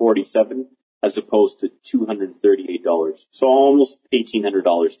 2,047 as opposed to $238. So almost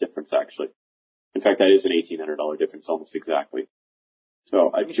 $1,800 difference, actually. In fact, that is an $1,800 difference almost exactly.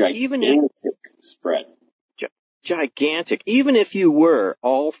 So a gigantic spread. Gigantic. Even if you were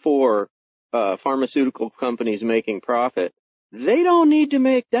all for pharmaceutical companies making profit, they don't need to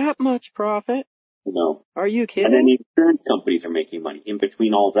make that much profit. No. Are you kidding? And then the insurance companies are making money in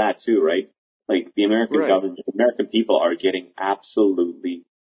between all that too, right? The American government, the American people are getting absolutely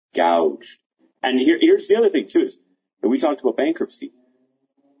gouged. And here's the other thing too is that we talked about bankruptcy.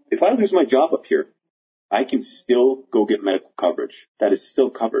 If I lose my job up here, I can still go get medical coverage. That is still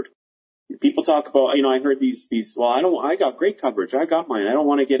covered. People talk about, I heard these, I got great coverage. I got mine. I don't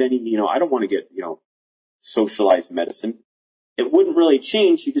want to get any, I don't want to get, socialized medicine. It wouldn't really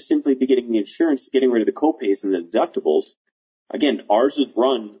change. You just simply be getting the insurance, getting rid of the copays and the deductibles. Again, ours is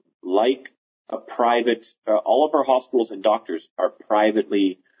run like a private, all of our hospitals and doctors are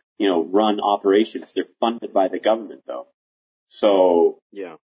privately, run operations. They're funded by the government though. So,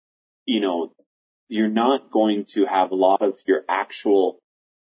 yeah, you're not going to have a lot of your actual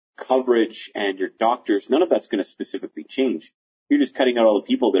coverage and your doctors. None of that's going to specifically change. You're just cutting out all the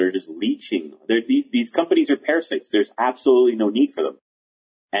people that are just leeching. These companies are parasites. There's absolutely no need for them.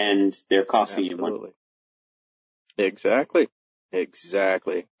 and they're costing you money. Absolutely.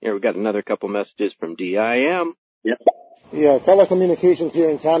 Exactly. Here, we got another couple messages from DIM. Yep. Yeah, telecommunications here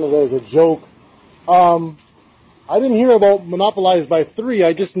in Canada is a joke. I didn't hear about monopolized by three.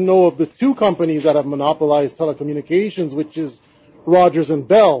 I just know of the two companies that have monopolized telecommunications, which is Rogers and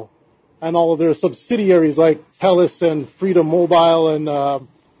Bell, and all of their subsidiaries like TELUS and Freedom Mobile and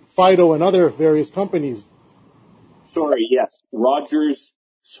Fido and other various companies. Sorry, yes. Rogers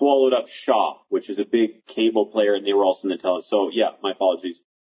swallowed up Shaw, which is a big cable player, and they were also in the tele. So, yeah, my apologies.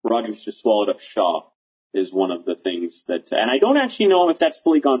 Rogers just swallowed up Shaw is one of the things that, and I don't actually know if that's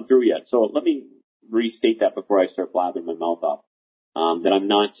fully gone through yet. So let me restate that before I start blabbing my mouth off. That I'm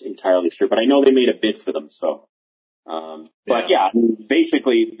not entirely sure, but I know they made a bid for them. So, but yeah,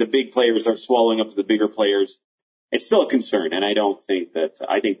 basically the big players are swallowing up the bigger players. It's still a concern, and I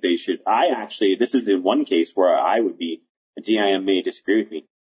think they should. This is in one case where I would be, DIM may disagree with me.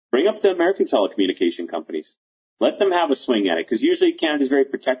 Bring up the American telecommunication companies. Let them have a swing at it, because usually Canada is very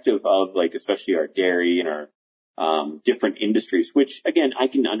protective of, like, especially our dairy and our different industries, which, again, I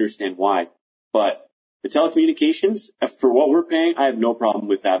can understand why. But the telecommunications, for what we're paying, I have no problem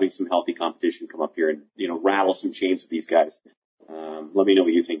with having some healthy competition come up here and, rattle some chains with these guys. Let me know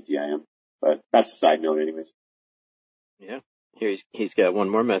what you think, DIM. But that's a side note anyways. Yeah. He's got one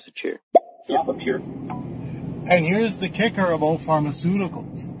more message here. Yeah, up here. And here's the kicker about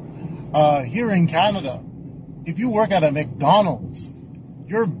pharmaceuticals. Here in Canada, if you work at a McDonald's,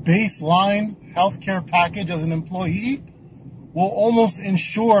 your baseline healthcare package as an employee will almost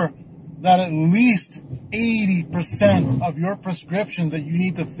ensure that at least 80% of your prescriptions that you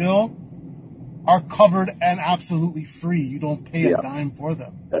need to fill are covered and absolutely free. You don't pay a dime for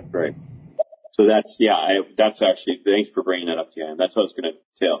them. That's right. So that's actually, thanks for bringing that up, Jan. That's what I was going to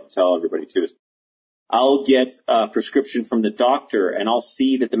tell everybody too, is I'll get a prescription from the doctor and I'll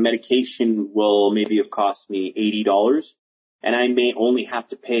see that the medication will maybe have cost me $80 and I may only have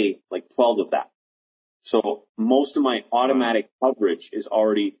to pay like 12 of that. So most of my automatic coverage is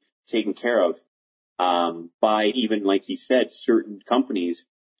already taken care of, by even, like he said, certain companies,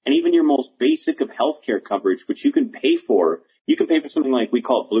 and even your most basic of healthcare coverage, which you can pay for. You can pay for something like, we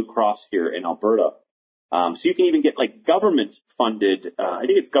call it Blue Cross here in Alberta. So you can even get like government funded,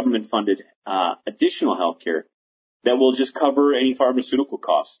 additional healthcare that will just cover any pharmaceutical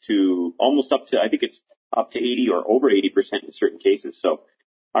costs to almost up to 80 or over 80% in certain cases. So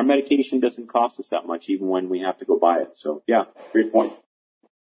our medication doesn't cost us that much even when we have to go buy it. So yeah, great point.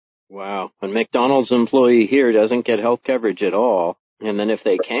 Wow. A McDonald's employee here doesn't get health coverage at all. And then if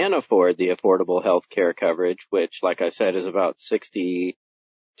they can afford the affordable health care coverage, which, like I said, is about between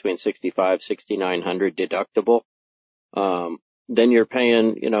 $6,500, $6,900 deductible, then you're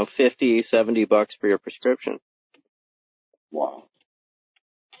paying, $50, $70 for your prescription. Wow.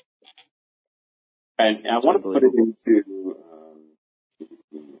 And I want to put it into,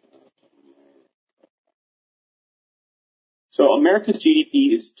 so America's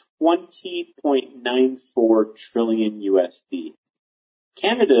GDP is 20.94 trillion USD.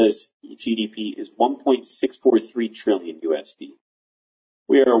 Canada's GDP is 1.643 trillion USD.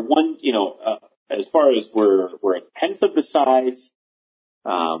 We are as far as we're a tenth of the size,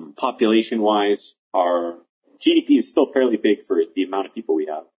 population wise. Our GDP is still fairly big for the amount of people we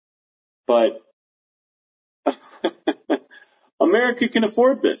have, but America can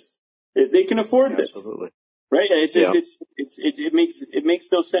afford this. They can afford this. Absolutely. Right? It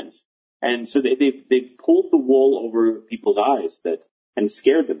makes no sense. And so they've pulled the wool over people's eyes and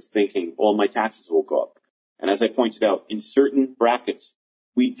scared them, thinking, well, my taxes will go up. And as I pointed out, in certain brackets,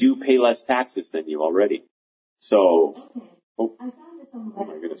 we do pay less taxes than you already. So, oh my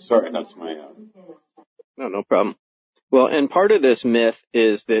goodness, sorry, that's my, No problem. Well, and part of this myth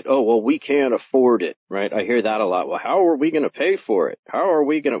is that, we can't afford it, right? I hear that a lot. Well, how are we going to pay for it?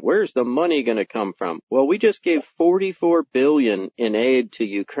 Where's the money going to come from? Well, we just gave $44 billion in aid to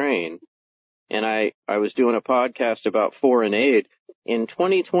Ukraine. And I was doing a podcast about foreign aid. In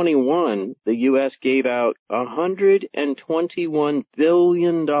 2021, the U.S. gave out $121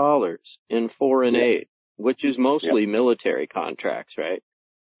 billion in foreign aid, which is mostly military contracts, right?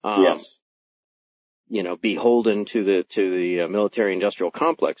 Yes. Beholden to the military industrial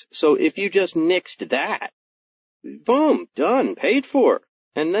complex. So if you just nixed that, boom, done, paid for,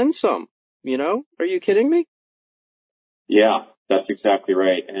 and then some, are you kidding me? Yeah, that's exactly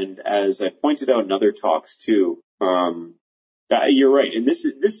right. And as I pointed out in other talks too, you're right. And this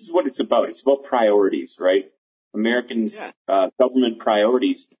is what it's about. It's about priorities, right? Americans, government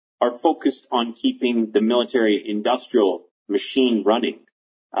priorities are focused on keeping the military industrial machine running.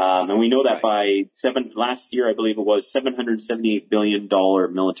 And we know that Right. last year, I believe it was $778 billion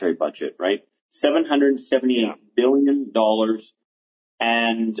military budget, right? Yeah. $778 billion.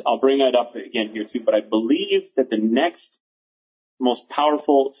 And I'll bring that up again here too, but I believe that the next most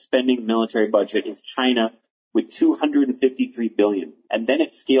powerful spending military budget is China with $253 billion. And then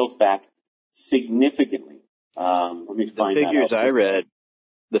it scales back significantly. Let me The find that figures out. I read,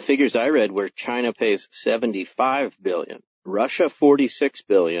 the figures I read were China pays $75 billion, Russia $46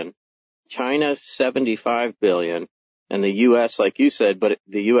 billion, China $75 billion, and the U.S., like you said, but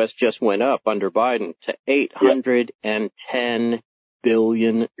the U.S. just went up under Biden to $810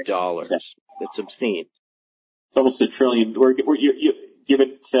 billion. It's obscene. It's almost $1 trillion. You give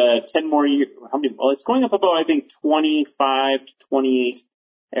it 10 more years. How many? Well, it's going up about, I think, 25 to 28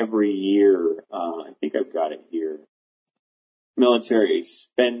 every year. I think I've got it here. Military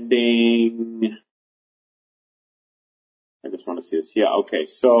spending. I just want to see this. Yeah, okay.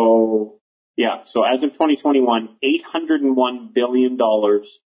 So as of 2021, $801 billion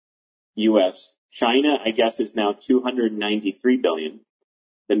US. China, I guess, is now $293 billion.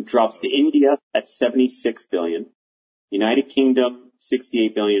 Then drops to India at $76 billion. United Kingdom,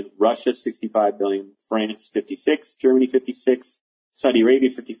 $68 billion. Russia, $65 billion. France, $56. Germany, $56. Saudi Arabia,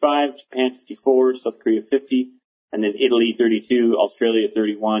 $55. Japan, $54. South Korea, $50. And then Italy, $32. Australia,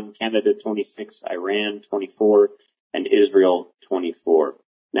 $31. Canada, $26. Iran, $24. And Israel, $24.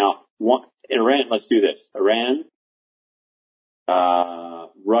 Now, Iran, let's do this. Iran,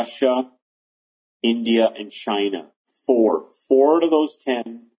 Russia, India, and China. Four out of those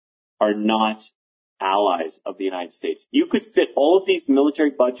 10 are not allies of the United States. You could fit all of these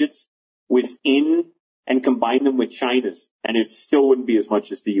military budgets within and combine them with China's, and it still wouldn't be as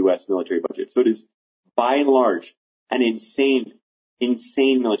much as the U.S. military budget. So it is, by and large, an insane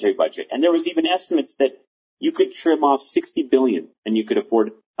military budget. And there was even estimates that you could trim off $60 billion and you could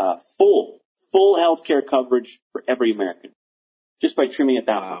afford full healthcare coverage for every American just by trimming it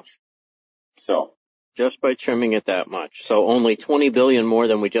that much. So. Just by trimming it that much. So only $20 billion more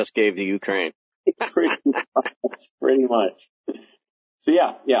than we just gave the Ukraine. Pretty much. So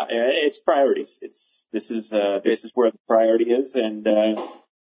yeah, it's priorities. This is where the priority is, and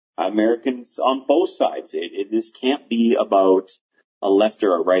Americans on both sides. This can't be about a left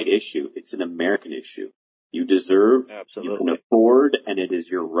or a right issue. It's an American issue. You deserve, Absolutely. You can afford, and it is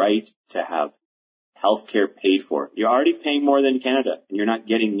your right to have healthcare paid for. You're already paying more than Canada, and you're not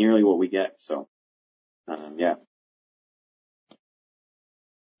getting nearly what we get. So. Yeah.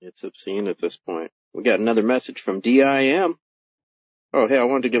 It's obscene at this point. We got another message from DIM. Oh, hey, I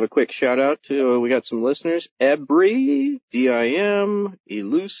wanted to give a quick shout out to, we got some listeners, Ebry, DIM,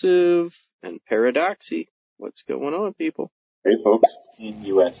 Elusive, and Paradoxy. What's going on, people? Hey, folks, in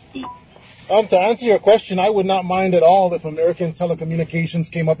USD. To answer your question, I would not mind at all if American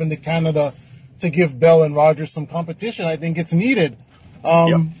Telecommunications came up into Canada to give Bell and Rogers some competition. I think it's needed.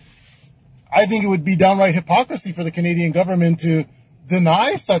 Yep. I think it would be downright hypocrisy for the Canadian government to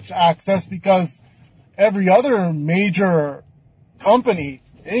deny such access because every other major company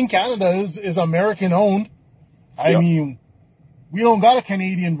in Canada is American owned. I mean, we don't got a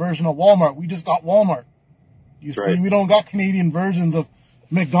Canadian version of Walmart. We just got Walmart. You see, we don't got Canadian versions of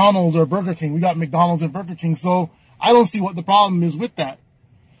McDonald's or Burger King. We got McDonald's and Burger King. So I don't see what the problem is with that.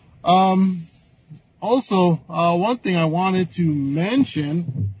 Also, one thing I wanted to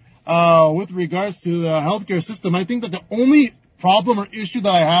mention, with regards to the healthcare system, I think that the only problem or issue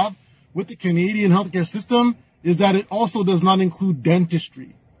that I have with the Canadian healthcare system is that it also does not include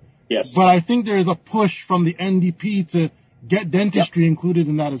dentistry. Yes. But I think there is a push from the NDP to get dentistry included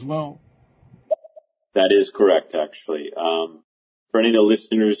in that as well. That is correct, actually. For any of the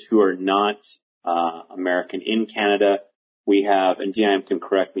listeners who are not American in Canada, we have, and DIM can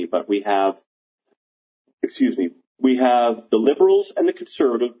correct me, but we have the Liberals and the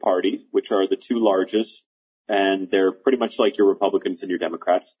Conservative Party, which are the two largest, and they're pretty much like your Republicans and your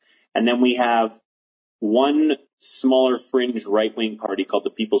Democrats. And then we have one smaller fringe right-wing party called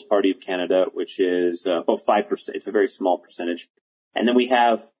the People's Party of Canada, which is about 5%. It's a very small percentage. And then we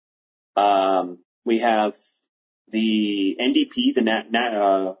have the NDP,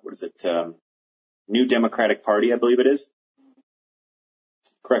 New Democratic Party, I believe it is.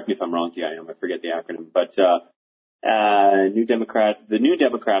 Correct me if I'm wrong, DIM. I forget the acronym, but the New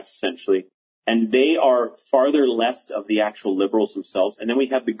Democrats essentially, and they are farther left of the actual Liberals themselves. And then we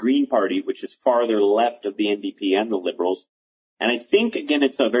have the Green Party, which is farther left of the NDP and the Liberals. And I think, again,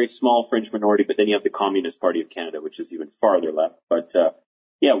 it's a very small fringe minority, but then you have the Communist Party of Canada, which is even farther left. But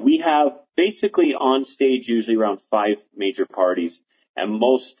we have basically on stage usually around 5 major parties, and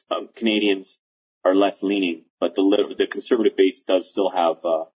most Canadians are left leaning, but the conservative base does still have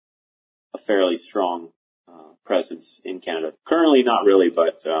a fairly strong presence in Canada. Currently, not really,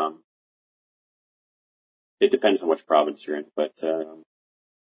 but it depends on which province you're in. But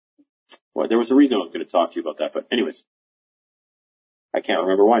well, there was a reason I was going to talk to you about that. But anyways, I can't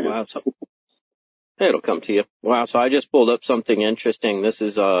remember why now. Wow. So it'll come to you. Wow. So I just pulled up something interesting. This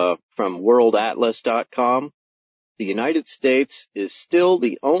is from worldatlas.com. The United States is still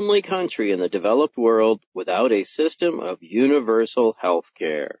the only country in the developed world without a system of universal health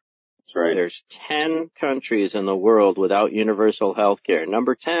care. That's right. There's 10 countries in the world without universal health care.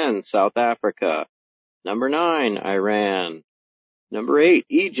 Number 10, South Africa. Number 9, Iran. Number 8,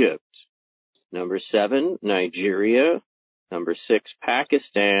 Egypt. Number 7, Nigeria. Number 6,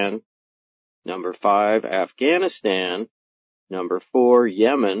 Pakistan. Number 5, Afghanistan. Number 4,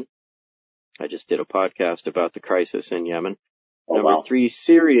 Yemen. I just did a podcast about the crisis in Yemen. Oh, Number wow. 3,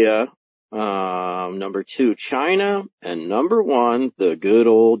 Syria. Number 2, China. And number 1, the good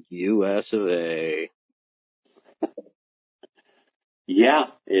old US of A. Yeah,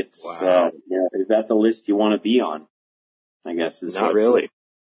 it's Wow. is that the list you want to be on? I guess is Not what really.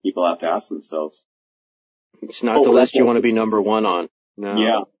 people have to ask themselves. It's not the list you want to be number 1 on.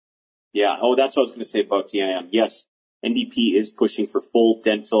 No. Yeah. Oh, that's what I was going to say about DIM. Yes, NDP is pushing for full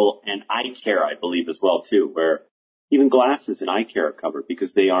dental and eye care, I believe, as well too, where even glasses and eye care are covered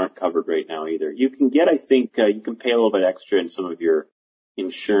because they aren't covered right now either. You can get, I think, you can pay a little bit extra in some of your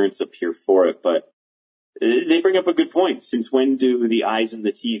insurance up here for it, but they bring up a good point. Since when do the eyes and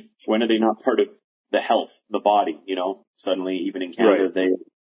the teeth, when are they not part of the health, the body, you know? Suddenly, even in Canada, Right.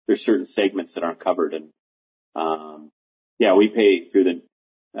 there's certain segments that aren't covered. And, yeah, we pay through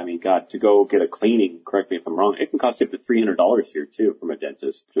God, to go get a cleaning, correct me if I'm wrong, it can cost you up to $300 here too from a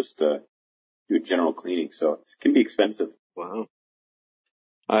dentist, just to do a general cleaning. So it can be expensive. Wow.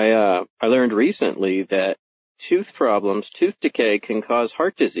 I learned recently that tooth problems, tooth decay can cause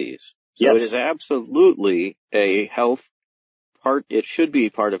heart disease. So Yes. it is absolutely a health part. It should be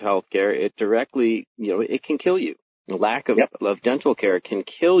part of healthcare. It directly, it can kill you. The lack of dental care can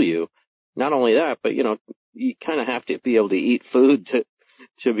kill you. Not only that, but you kind of have to be able to eat food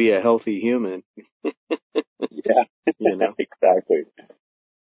to be a healthy human. Yeah, exactly.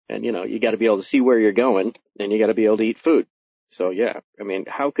 And you got to be able to see where you're going, and you got to be able to eat food. So yeah, I mean,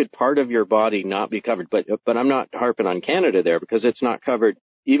 how could part of your body not be covered? But I'm not harping on Canada there because it's not covered.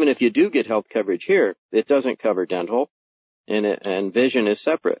 Even if you do get health coverage here, it doesn't cover dental, and vision is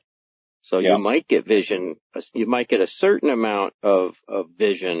separate. So you might get vision, you might get a certain amount of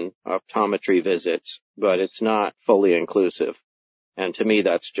vision optometry visits, but it's not fully inclusive. And to me,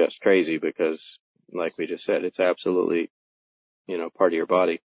 that's just crazy because, like we just said, it's absolutely, part of your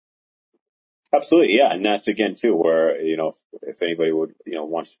body. Absolutely, yeah, and that's again too where if anybody would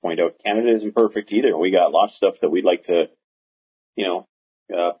wants to point out, Canada isn't perfect either. We got lots of stuff that we'd like to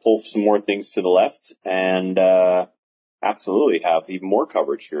pull some more things to the left, and absolutely have even more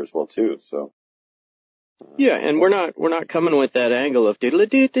coverage here as well too. So yeah, and we're not coming with that angle of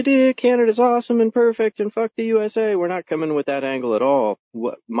diddle-a-dee-dee-dee, Canada's awesome and perfect and fuck the USA. We're not coming with that angle at all.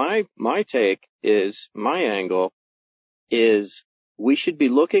 What my angle is we should be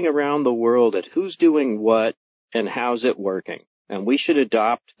looking around the world at who's doing what and how's it working. And we should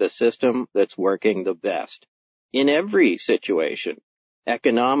adopt the system that's working the best in every situation,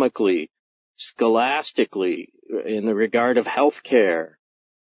 economically, scholastically, in the regard of healthcare.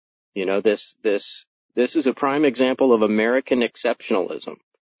 This is a prime example of American exceptionalism.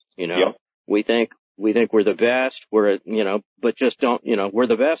 We think we're the best. But just don't, we're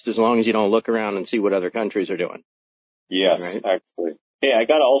the best as long as you don't look around and see what other countries are doing. yes, Right? actually. Hey, I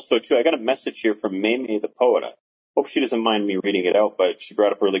got a message here from Mamie the poet. I hope she doesn't mind me reading it out, but she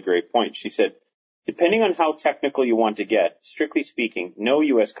brought up a really great point. She said, depending on how technical you want to get, strictly speaking, no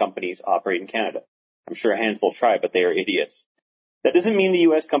U.S. companies operate in Canada. I'm sure a handful try, but they are idiots. That doesn't mean the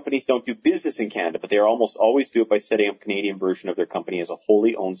U.S. companies don't do business in Canada, but they almost always do it by setting up a Canadian version of their company as a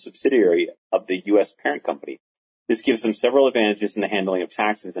wholly owned subsidiary of the U.S. parent company. This gives them several advantages in the handling of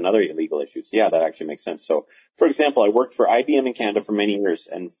taxes and other illegal issues. Yeah, that actually makes sense. So, for example, I worked for IBM in Canada for many years,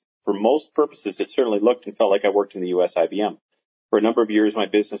 and for most purposes, it certainly looked and felt like I worked in the U.S. IBM. For a number of years, my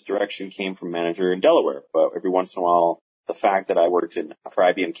business direction came from manager in Delaware, but every once in a while, the fact that I worked for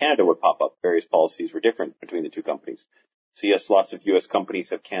IBM Canada would pop up. Various policies were different between the two companies. So yes, lots of U.S. companies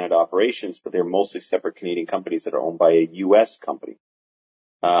have Canada operations, but they're mostly separate Canadian companies that are owned by a U.S. company.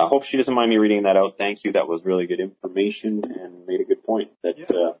 Hope she doesn't mind me reading that out. Thank you. That was really good information and made a good point that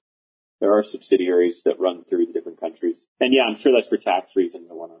there are subsidiaries that run through the different countries. And yeah, I'm sure that's for tax reasons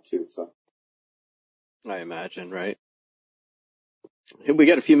and whatnot too. So I imagine, right? We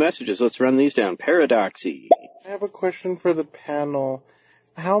got a few messages. Let's run these down. Paradoxy. I have a question for the panel.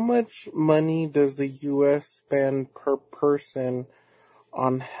 How much money does the U.S. spend per person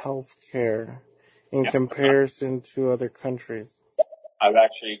on health care in comparison to other countries? I've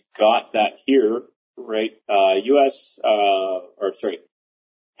actually got that here, right?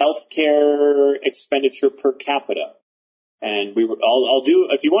 Healthcare expenditure per capita. And I'll do,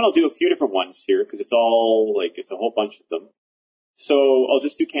 if you want, I'll do a few different ones here, because it's a whole bunch of them. So I'll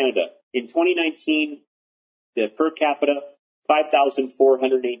just do Canada. In 2019, the per capita,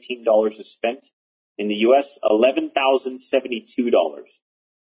 $5,418 is spent. In the U.S., $11,072.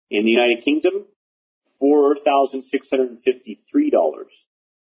 In the United Kingdom, $4,653.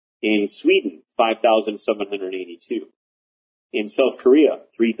 In Sweden, $5,782. In South Korea,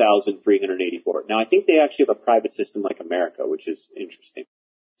 $3,384. Now, I think they actually have a private system like America, which is interesting.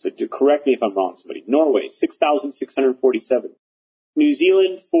 So correct me if I'm wrong, somebody. Norway, $6,647. New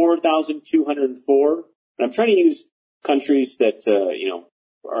Zealand, $4,204. And I'm trying to use countries that,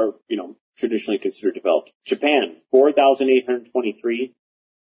 are, traditionally considered developed. Japan, $4,823.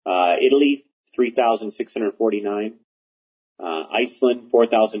 Italy, $3,649. Iceland,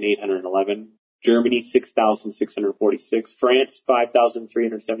 $4,811. Germany, $6,646. France,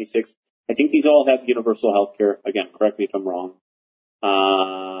 $5,376. I think these all have universal health care. Again, correct me if I'm wrong.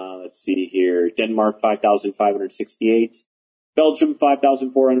 Let's see here. Denmark, $5,568. Belgium,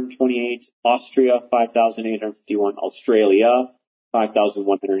 $5,428. Austria, $5,851. Australia,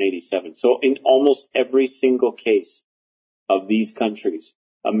 $5,187. So in almost every single case of these countries,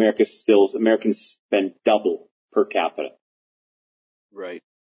 Americans spend double per capita. Right.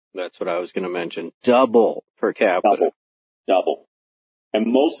 That's what I was going to mention. Double per capita. Double. And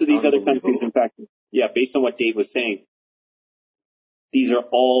most of these other countries, in fact, based on what Dave was saying, these are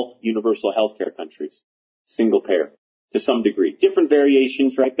all universal healthcare countries. Single payer. To some degree. Different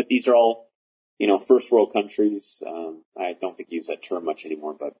variations, right? But these are all, first world countries. I don't think you use that term much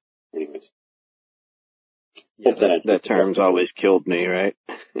anymore, but anyways. Yeah, that term's always killed me, right?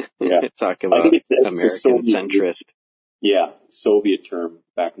 Yeah. Talk about American centrist. Yeah, Soviet term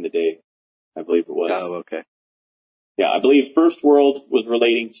back in the day, I believe it was. Oh, okay. Yeah, I believe first world was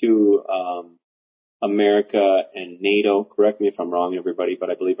relating to America and NATO. Correct me if I'm wrong, everybody, but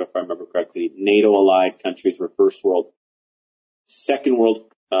I believe if I remember correctly, NATO-allied countries were first world. Second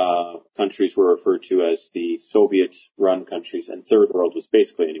world countries were referred to as the Soviet-run countries, and third world was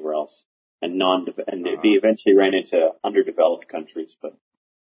basically anywhere else. And they eventually ran into underdeveloped countries, but.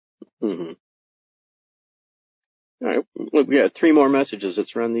 Mm-hmm. All right, we got 3 more messages.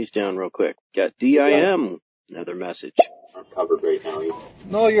 Let's run these down real quick. Got DIM, another message. Are covered right now.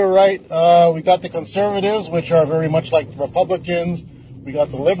 No, you're right. We got the conservatives, which are very much like the Republicans. We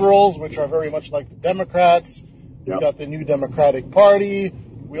got the liberals, which are very much like the Democrats. We got the New Democratic Party.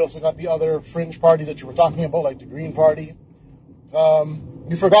 We also got the other fringe parties that you were talking about, like the Green Party.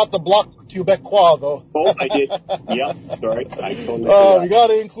 You forgot the Bloc Québécois, though. Oh, I did. Yeah, sorry. I totally forgot. We got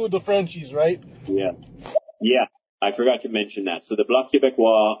to include the Frenchies, right? Yeah. Yeah, I forgot to mention that. So the Bloc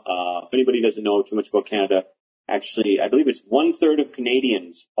Québécois, if anybody doesn't know too much about Canada, actually, I believe it's 1/3 of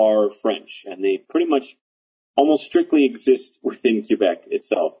Canadians are French, and they pretty much almost strictly exist within Quebec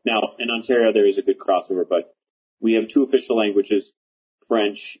itself. Now, in Ontario, there is a good crossover, but we have 2 official languages,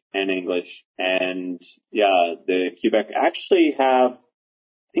 French and English. And the Quebec actually have,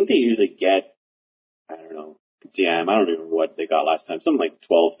 I think they usually get, I don't know, I don't even know what they got last time. Something like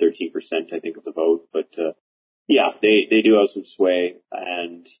 12, 13%, I think, of the vote. But, they do have some sway.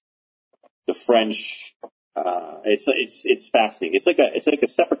 And the French, it's fascinating. It's like a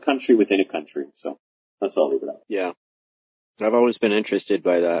separate country within a country. So that's all I'll leave it at. Yeah. I've always been interested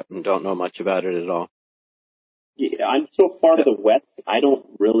by that and don't know much about it at all. Yeah, I'm so far to the west, I don't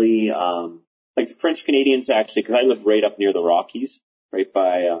really, like the French Canadians actually, because I live right up near the Rockies, right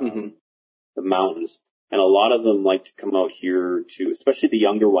by the mountains. And a lot of them like to come out here too, especially the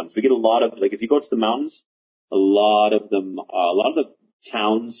younger ones. We get a lot of, like if you go to the mountains, a lot of the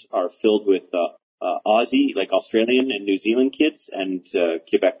towns are filled with Aussie, like Australian and New Zealand kids, and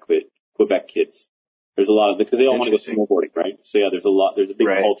Quebec kids. There's a lot of, because they all want to go snowboarding, right? So yeah, there's a big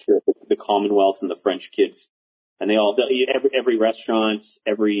culture of the Commonwealth and the French kids. And every restaurant,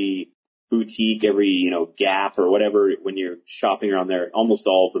 every boutique, every, Gap or whatever, when you're shopping around there, almost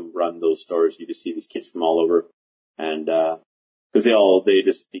all of them run those stores. You just see these kids from all over. And, cause they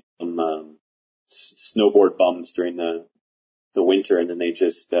just become, snowboard bums during the winter, and then they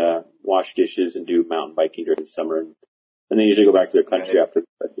just, wash dishes and do mountain biking during the summer. And they usually go back to their country after,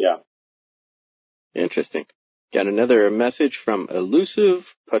 but yeah. Interesting. Got another message from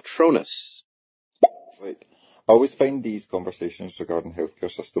Elusive Patronus. Wait. I always find these conversations regarding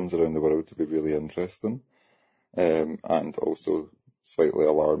healthcare systems around the world to be really interesting, and also slightly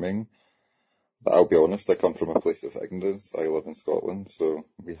alarming. But I'll be honest, I come from a place of ignorance. I live in Scotland, so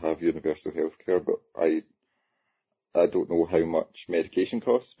we have universal healthcare, but I don't know how much medication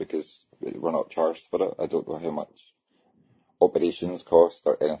costs because we're not charged for it. I don't know how much operations cost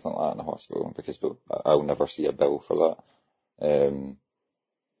or anything like that in a hospital because I'll never see a bill for that.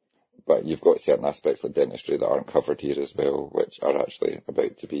 But you've got certain aspects like dentistry that aren't covered here as well, which are actually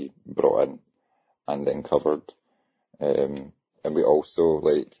about to be brought in and then covered. And we also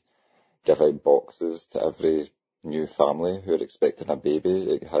give out boxes to every new family who are expecting a baby.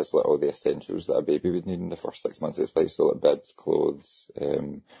 It has all the essentials that a baby would need in the first 6 months of its life, so beds, clothes,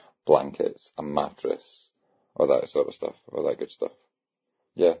 blankets, a mattress, all that sort of stuff, all that good stuff.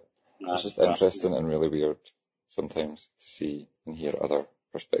 Yeah, it's just interesting and really weird sometimes to see and hear other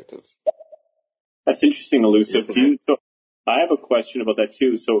perspectives. That's interesting, Elusive. So I have a question about that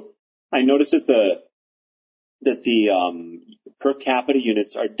too. So I noticed that the per capita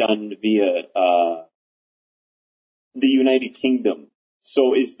units are done via the United Kingdom.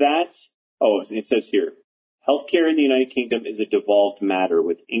 So is that? Oh, it says here, healthcare in the United Kingdom is a devolved matter,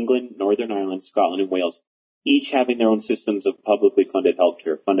 with England, Northern Ireland, Scotland, and Wales each having their own systems of publicly funded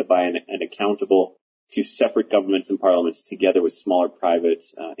healthcare, funded by and accountable to separate governments and parliaments, together with smaller private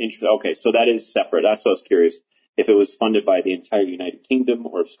interests. Okay, so that is separate. That's what I was curious, if it was funded by the entire United Kingdom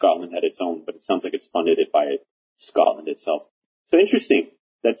or if Scotland had its own, but it sounds like it's funded by Scotland itself. So interesting.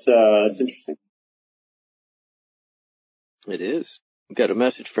 That's interesting. It is. We've got a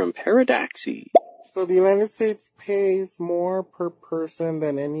message from Paradaxi. So the United States pays more per person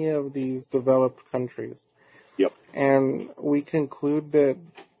than any of these developed countries. Yep. And we conclude that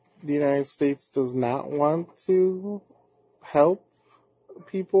the United States does not want to help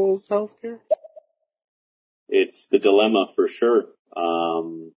people's healthcare? It's the dilemma for sure.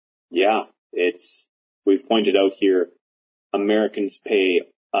 We've pointed out here, Americans pay,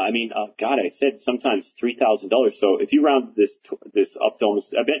 I said sometimes $3,000. So if you round this up to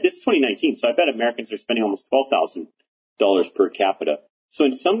almost, I bet this is 2019. So I bet Americans are spending almost $12,000 per capita. So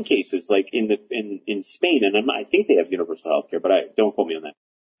in some cases, like in Spain, and I think they have universal healthcare, but don't quote me on that.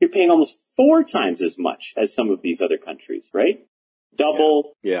 You're paying almost 4 times as much as some of these other countries, right?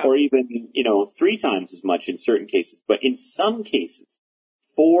 Double, yeah. Or even, 3 times as much in certain cases. But in some cases,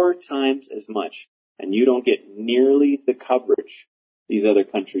 4 times as much. And you don't get nearly the coverage these other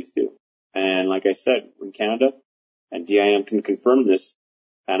countries do. And like I said, in Canada, and DIM can confirm this,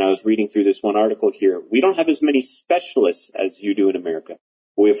 and I was reading through this one article here, we don't have as many specialists as you do in America.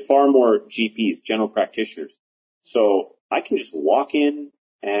 We have far more GPs, general practitioners. So I can just walk in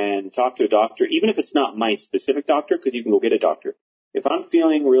and talk to a doctor, even if it's not my specific doctor, because you can go get a doctor. If I'm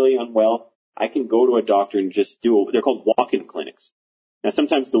feeling really unwell, I can go to a doctor and just they're called walk-in clinics. Now,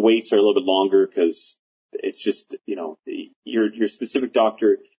 sometimes the waits are a little bit longer because it's just, your specific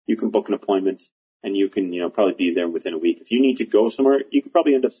doctor, you can book an appointment and you can, probably be there within a week. If you need to go somewhere, you could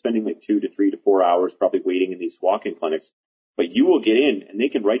probably end up spending like 2 to 3 to 4 hours probably waiting in these walk-in clinics, but you will get in and they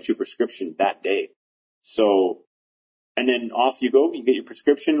can write you a prescription that day. So, and then off you go, you get your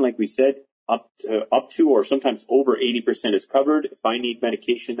prescription, like we said, up to or sometimes over 80% is covered. If I need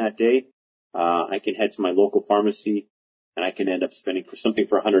medication that day, I can head to my local pharmacy and I can end up spending for something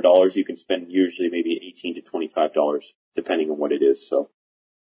for $100. You can spend usually maybe $18 to $25, depending on what it is. So,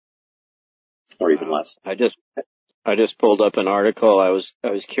 or even less. I just pulled up an article. I was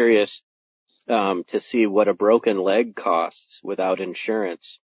curious, to see what a broken leg costs without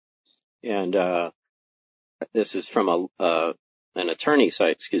insurance. And, this is from an attorney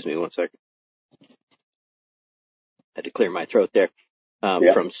site. Excuse me 1 second. Had to clear my throat there.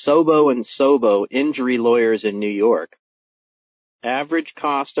 From Sobo and Sobo Injury Lawyers in New York. Average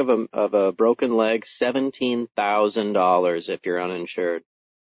cost of a broken leg, $17,000 if you're uninsured.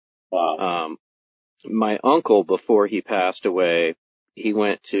 Wow. My uncle, before he passed away, he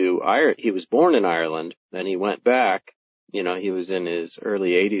went to Ireland. He was born in Ireland, then he went back. He was in his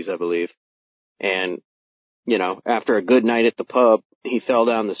early 80s, I believe. And, after a good night at the pub, he fell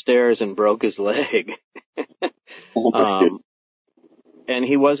down the stairs and broke his leg. And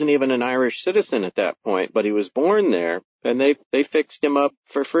he wasn't even an Irish citizen at that point, but he was born there, and they fixed him up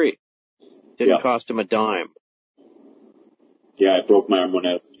for free. Didn't cost him a dime. Yeah, I broke my arm when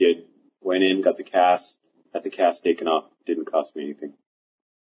I was a kid. Went in, got the cast taken off. Didn't cost me anything.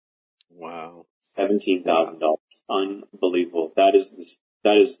 Wow. $17,000. Unbelievable. That is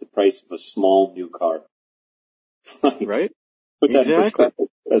the price of a small new car. Right? Put that in Exactly. perspective.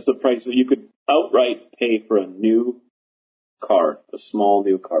 That's the price that you could outright pay for a new car, a small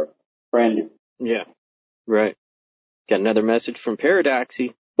new car, brand new. Yeah. Right. Got another message from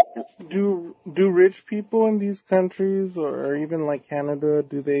Paradoxy. Do rich people in these countries, or even like Canada,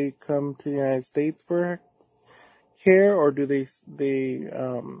 do they come to the United States for care, or do they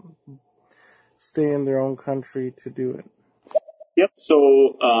stay in their own country to do it? Yep.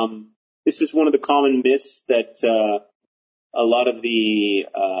 So this is one of the common myths that a lot of the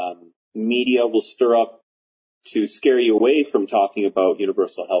media will stir up to scare you away from talking about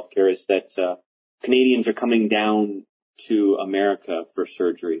universal health care, is that Canadians are coming down to America for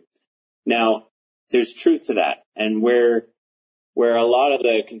surgery. Now, there's truth to that. And where a lot of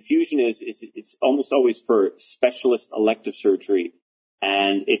the confusion is it's almost always for specialist elective surgery.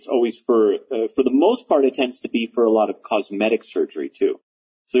 And it's always for the most part, it tends to be for a lot of cosmetic surgery too.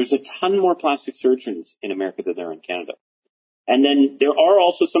 So there's a ton more plastic surgeons in America than there are in Canada. And then there are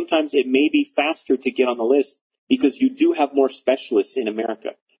also sometimes it may be faster to get on the list because you do have more specialists in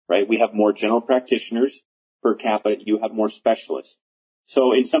America, right? We have more general practitioners per capita. You have more specialists.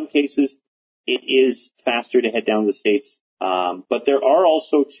 So in some cases, it is faster to head down to the States. But there are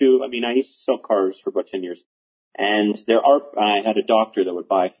also I used to sell cars for about 10 years. And I had a doctor that would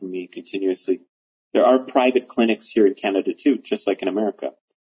buy from me continuously. There are private clinics here in Canada too, just like in America,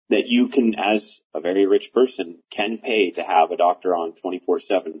 that you can, as a very rich person, can pay to have a doctor on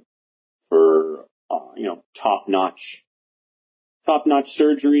 24/7 for, top-notch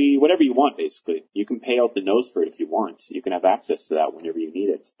surgery, whatever you want, basically. You can pay out the nose for it if you want. You can have access to that whenever you need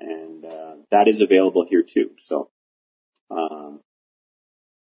it. And, that is available here too. So,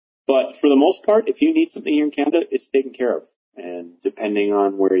 but for the most part, if you need something here in Canada, it's taken care of. And depending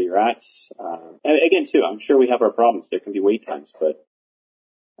on where you're at, and again too, I'm sure we have our problems. There can be wait times, but,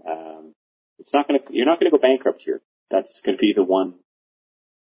 you're not gonna go bankrupt here. That's gonna be the one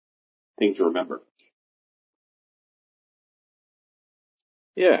thing to remember.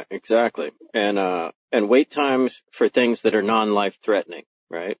 Yeah, exactly. And wait times for things that are non-life threatening,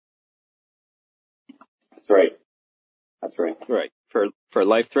 right? That's right. That's right. Right. For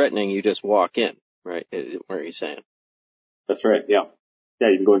life threatening, you just walk in, right? What are you saying? That's right. Yeah.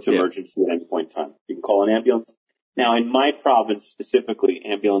 Yeah. You can go into emergency at any point in time. You can call an ambulance. Now, in my province specifically,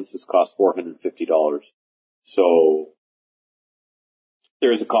 ambulances cost $450. So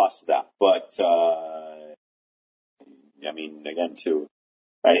there is a cost to that. But, again, too,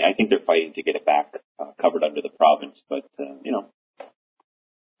 I think they're fighting to get it back covered under the province. But,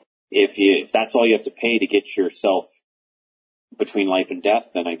 if that's all you have to pay to get yourself between life and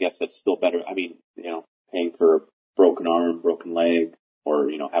death, then I guess that's still better. Paying for a broken arm, broken leg, or,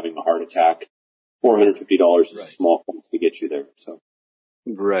 having a heart attack, $450 is a small price to get you there. So.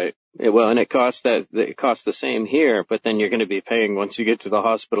 Right. Well, and it costs the same here, but then you're going to be paying once you get to the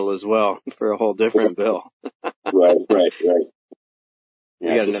hospital as well for a whole different bill. Right.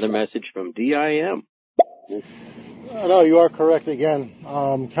 Yeah, you got another message from DIM. No, you are correct again.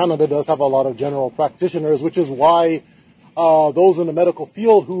 Canada does have a lot of general practitioners, which is why those in the medical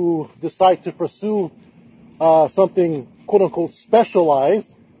field who decide to pursue something quote-unquote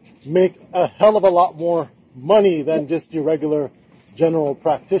specialized make a hell of a lot more money than just your regular general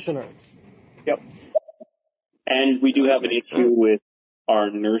practitioners. Yep. And we do have an issue with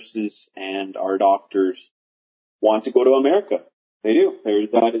our nurses and our doctors want to go to America. They do.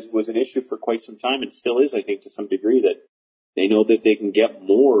 That was an issue for quite some time, and still is, I think, to some degree, that they know that they can get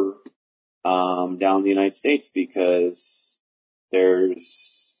more down in the United States because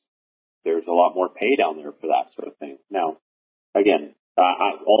there's a lot more pay down there for that sort of thing. Now, again,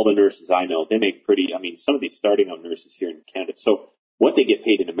 all the nurses I know, they make some of these starting out nurses here in Canada. So what they get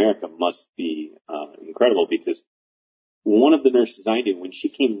paid in America must be incredible, because one of the nurses I knew, when she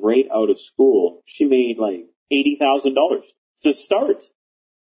came right out of school, she made like $80,000 to start.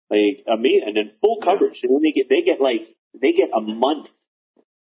 Like, amazing. And then full coverage. And then they get a month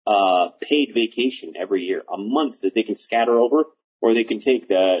paid vacation every year, a month that they can scatter over, or they can take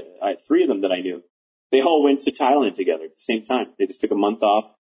three of them that I knew. They all went to Thailand together at the same time. They just took a month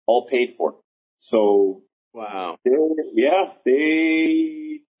off, all paid for. So, wow. They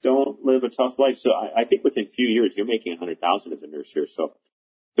don't live a tough life. So I think within a few years, you're making $100,000 as a nurse here. So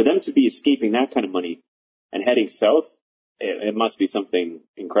for them to be escaping that kind of money and heading south, it must be something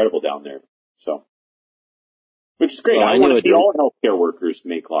incredible down there. So, which is great. Well, I want to see all healthcare workers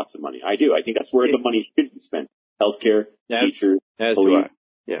make lots of money. I do. I think that's where the money should be spent. Healthcare, teachers, police.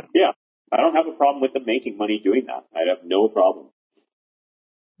 Yeah. I don't have a problem with them making money doing that. I'd have no problem.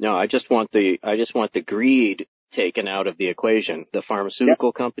 No, I just want the greed taken out of the equation. The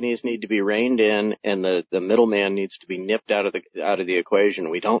pharmaceutical companies need to be reined in, and the middleman needs to be nipped out of the equation.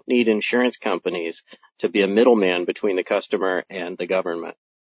 We don't need insurance companies to be a middleman between the customer and the government.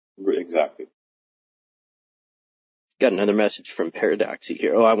 Exactly. Got another message from Paradoxy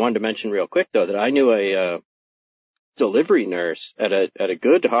here. Oh, I wanted to mention real quick though that I knew a delivery nurse at a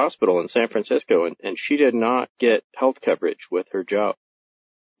good hospital in San Francisco, and she did not get health coverage with her job.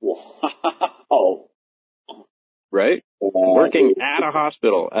 Wow. Right? Working at a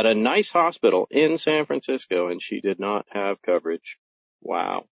hospital, at a nice hospital in San Francisco, and she did not have coverage.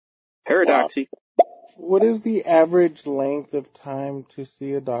 Wow. Paradoxy. What is the average length of time to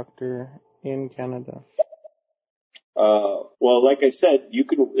see a doctor in Canada? Well, like I said, you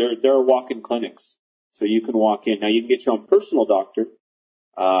could. There are walk-in clinics, so you can walk in. Now you can get your own personal doctor,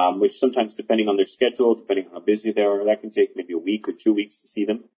 which sometimes, depending on their schedule, depending on how busy they are, that can take maybe a week or 2 weeks to see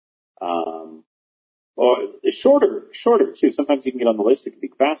them. Or shorter too. Sometimes you can get on the list. It can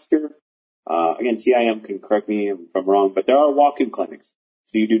be faster. Again, TIM can correct me if I'm wrong, but there are walk-in clinics.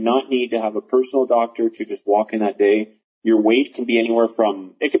 So you do not need to have a personal doctor to just walk in that day. Your wait can be anywhere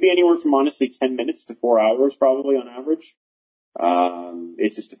from honestly 10 minutes to 4 hours probably on average.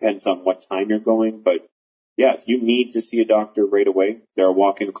 It just depends on what time you're going. But yeah, if you need to see a doctor right away, there are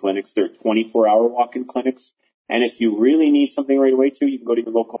walk-in clinics. There are 24-hour walk-in clinics. And if you really need something right away too, you can go to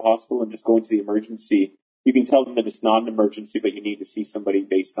your local hospital and just go into the emergency. You can tell them that it's not an emergency, but you need to see somebody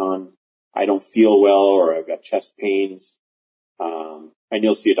based on, I don't feel well, or I've got chest pains. And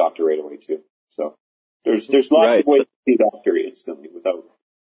you'll see a doctor right away too. So there's lots of ways to see a doctor instantly without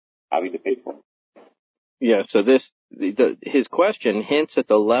having to pay for it. Yeah, so his question hints at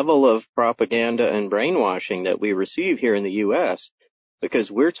the level of propaganda and brainwashing that we receive here in the U.S. because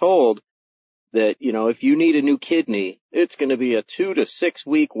we're told that, if you need a new kidney, it's going to be a 2 to 6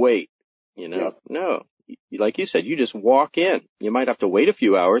 week wait. Yeah. No, like you said, you just walk in. You might have to wait a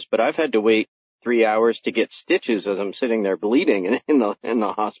few hours, but I've had to wait 3 hours to get stitches as I'm sitting there bleeding in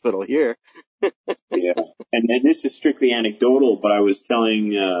the hospital here. Yeah. And this is strictly anecdotal, but I was telling,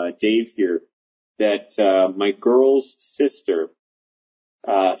 Dave here that, my girl's sister,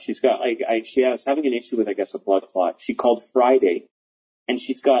 she's got, she was having an issue with, I guess, a blood clot. She called Friday and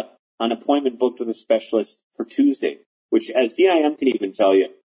she's got an appointment booked with a specialist for Tuesday, which as DIM can even tell you,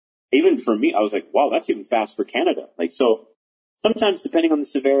 even for me, I was like, wow, that's even fast for Canada. So sometimes depending on the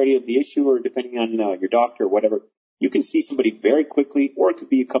severity of the issue or depending on your doctor or whatever, you can see somebody very quickly, or it could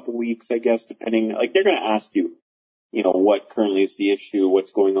be a couple weeks, I guess, depending. They're going to ask you, what currently is the issue, what's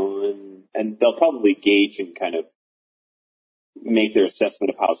going on, and they'll probably gauge and kind of make their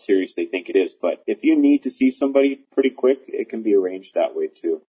assessment of how serious they think it is. But if you need to see somebody pretty quick, it can be arranged that way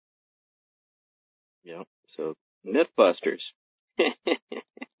too. Yeah. So Mythbusters.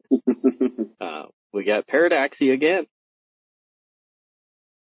 We got Paradoxy again.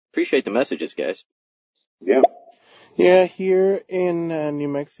 Appreciate the messages, guys. Yeah. Yeah, here in New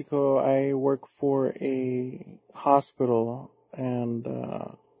Mexico, I work for a hospital and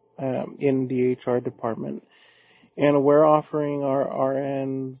in the HR department, and we're offering our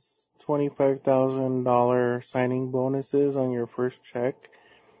RNs $25,000 signing bonuses on your first check.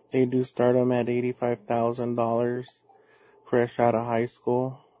 They do start them at $85,000 fresh out of high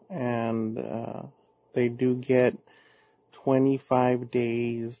school, and they do get 25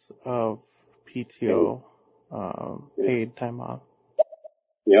 days of PTO. Paid time off.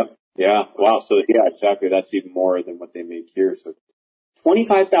 Yep. Yeah. Wow. So yeah, exactly. That's even more than what they make here. So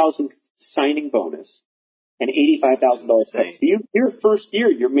 25,000 signing bonus and $85,000. So your first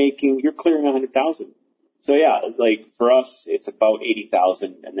year, you're clearing 100,000. So yeah, for us, it's about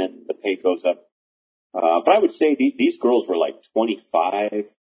 80,000 and then the pay goes up. But I would say these girls were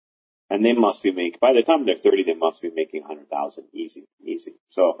 25 and they must be making, by the time they're 30, they must be making 100,000 easy.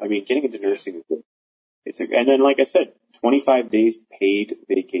 So, getting into nursing is and then, like I said, 25 days paid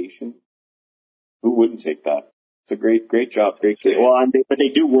vacation. Who wouldn't take that? It's a great job. Great. Well, but they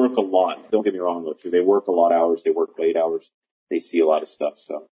do work a lot. Don't get me wrong, though, too. They work a lot of hours. They work late hours. They see a lot of stuff.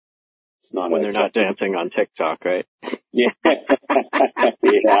 So it's not when they're not dancing on TikTok, right? Yeah.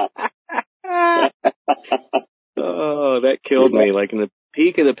 Yeah. Oh, that killed me. In the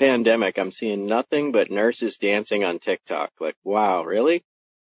peak of the pandemic, I'm seeing nothing but nurses dancing on TikTok. Wow, really?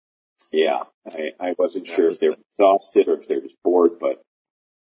 Yeah, I wasn't sure if they were exhausted or if they were just bored, but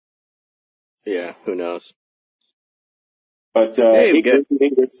yeah, who knows? But hey,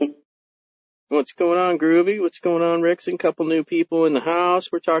 Rickson. What's going on, Groovy? What's going on, Rickson? Couple new people in the house.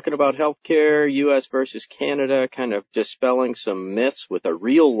 We're talking about healthcare, U.S. versus Canada, kind of dispelling some myths with a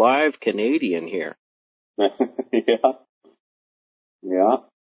real live Canadian here. Yeah.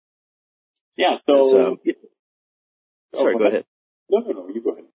 So, sorry, go ahead. No, you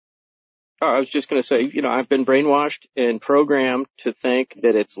go ahead. Oh, I was just going to say, I've been brainwashed and programmed to think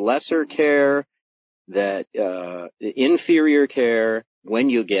that it's lesser care, that inferior care when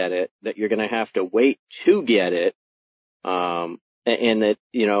you get it, that you're going to have to wait to get it, And that,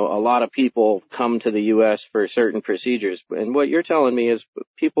 a lot of people come to the U.S. for certain procedures. And what you're telling me is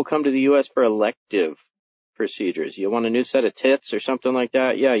people come to the U.S. for elective procedures. You want a new set of tits or something like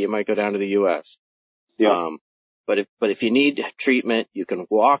that? Yeah, you might go down to the U.S. Yeah. But if you need treatment, you can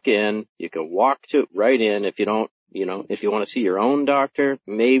walk in, you can walk right in. If you don't, if you want to see your own doctor,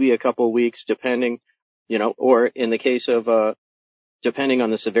 maybe a couple of weeks, depending, or in the case of, depending on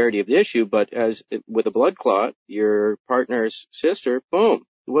the severity of the issue, but as with a blood clot, your partner's sister, boom.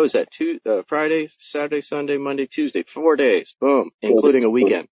 What was that? Friday, Saturday, Sunday, Monday, Tuesday, 4 days, boom, including a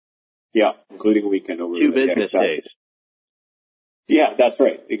weekend. Yeah, including a weekend over 2 business days. Yeah, that's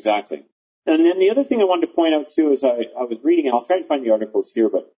right. Exactly. And then the other thing I wanted to point out too is I was reading, and I'll try to find the articles here,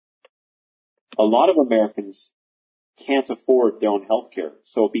 but a lot of Americans can't afford their own healthcare.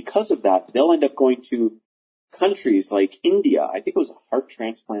 So because of that, they'll end up going to countries like India. I think it was a heart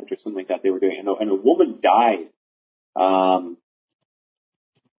transplant or something like that they were doing, and a woman died.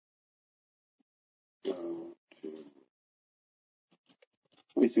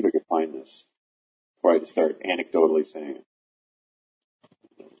 Let me see if I can find this before I just start anecdotally saying it.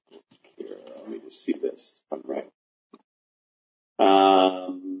 Here, let me just see this if I'm right.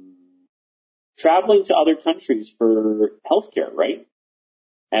 Traveling to other countries for healthcare, right?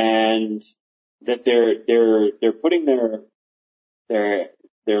 And that they're putting their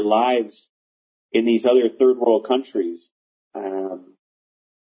lives in these other third world countries, and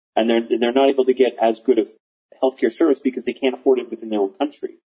they're not able to get as good of healthcare service because they can't afford it within their own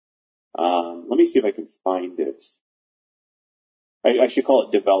country. Let me see if I can find it. I should call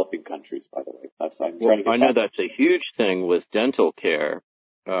it developing countries, by the way. I know that's a huge thing with dental care.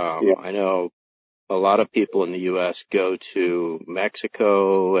 I know a lot of people in the U.S. go to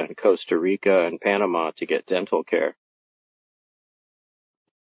Mexico and Costa Rica and Panama to get dental care.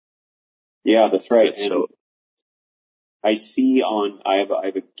 Yeah, that's right. So I see I have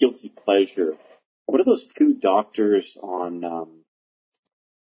a guilty pleasure. What are those two doctors on,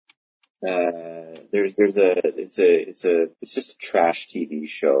 it's just a trash TV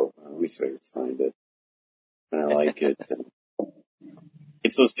show. Let me see if I can find it. And I like it.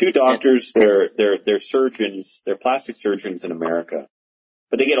 It's those two doctors. They're surgeons. They're plastic surgeons in America,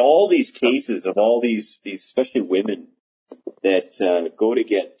 but they get all these cases of all these, especially women that, go to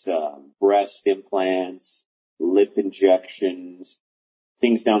get, breast implants, lip injections,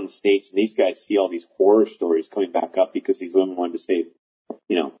 things down the States. And these guys see all these horror stories coming back up because these women wanted to save,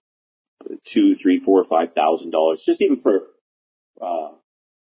 $2,000, $3,000, $4,000, $5,000 just even for,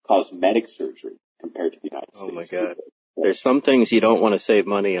 cosmetic surgery compared to the United States. Oh my God. There's some things you don't want to save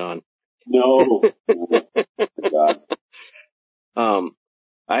money on. No. God.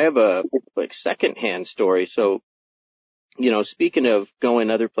 I have a secondhand story. So, speaking of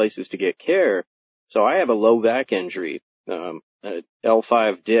going other places to get care, so I have a low back injury, a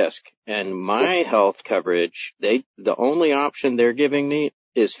L5 disc, and my health coverage, the only option they're giving me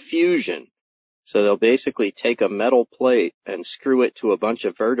is fusion. So they'll basically take a metal plate and screw it to a bunch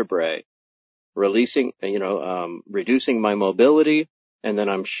of vertebrae, reducing my mobility, and then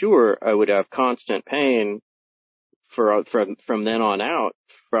I'm sure I would have constant pain from then on out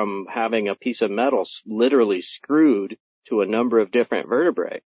from having a piece of metal literally screwed to a number of different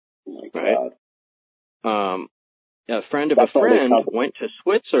vertebrae. Oh my God. A friend of a friend went to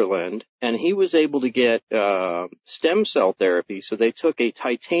Switzerland and he was able to get stem cell therapy. So they took a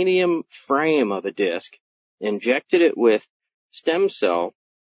titanium frame of a disc, injected it with stem cell,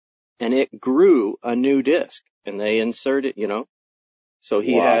 and it grew a new disc. And they inserted, so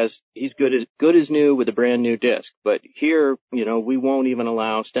he's good as new with a brand new disc. But here, we won't even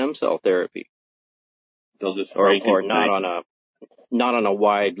allow stem cell therapy. They'll just or not on a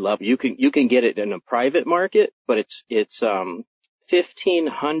wide level. You can get it in a private market, but it's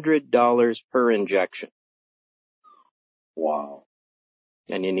 $1,500 per injection. Wow.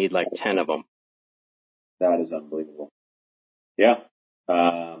 And you need like 10 of them. That is unbelievable. Yeah.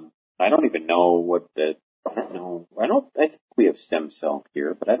 I don't even know I think we have stem cell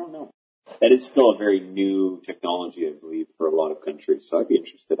here, but I don't know. That is still a very new technology, I believe, for a lot of countries. So I'd be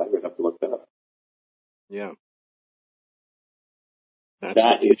interested. I would have to look that up. Yeah. That's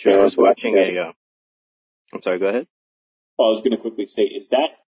the future. I was watching I'm sorry, go ahead. Well, I was going to quickly say,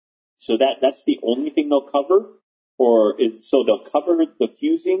 that's the only thing they'll cover? So they'll cover the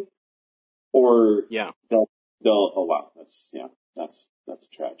fusing? Or yeah. oh wow, that's a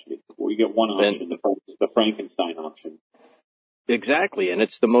tragedy. We get one option, the Frankenstein option. Exactly, and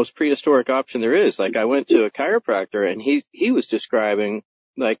it's the most prehistoric option there is. Like I went to a chiropractor and he was describing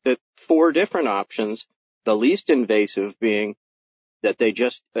like the 4 different options, the least invasive being that they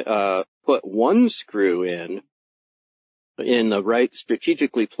just put one screw in in the right,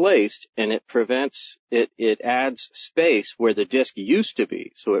 strategically placed, and it prevents, it adds space where the disc used to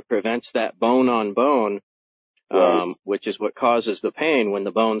be. So it prevents that bone on bone, Right. which is what causes the pain when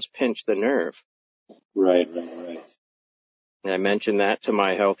the bones pinch the nerve. Right. And I mentioned that to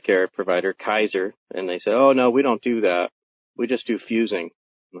my healthcare provider, Kaiser, and they said, "Oh no, we don't do that. We just do fusing."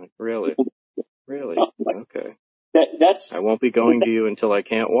 I'm like, really? Really? Okay. That's I won't be going to you until I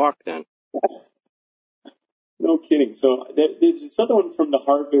can't walk then. no kidding. So there's this other one from the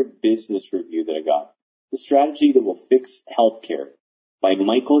Harvard Business Review that I got. The Strategy That Will Fix Healthcare by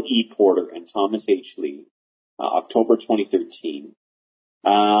Michael E. Porter and Thomas H. Lee, October 2013.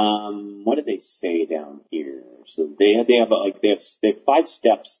 What did they say down here? So they have 5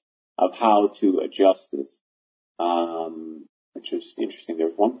 steps of how to adjust this, which is interesting.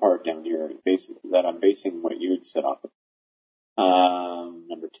 There's one part down here that I'm basing what you had set off of.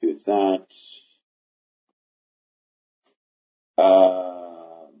 Number 2 is that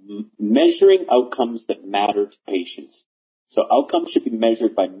measuring outcomes that matter to patients. So outcomes should be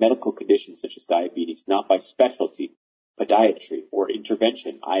measured by medical conditions such as diabetes, not by specialty, podiatry, or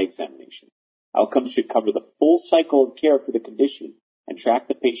intervention, eye examination. Outcomes should cover the full cycle of care for the condition and track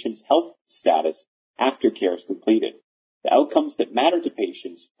the patient's health status after care is completed. The outcomes that matter to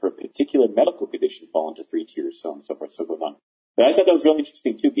patients for a particular medical condition fall into 3 tiers, so on and so forth, so on. But I thought that was really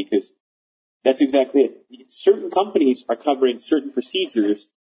interesting too, because that's exactly it. Certain companies are covering certain procedures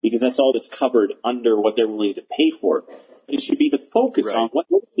because that's all that's covered under what they're willing to pay for. But it should be the focus on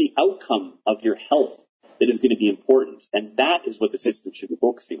what's the outcome of your health that is going to be important. And that is what the system should be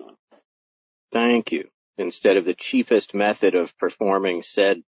focusing on. Thank you. Instead of the cheapest method of performing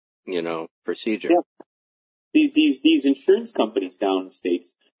said, procedure. Yeah. These insurance companies down in the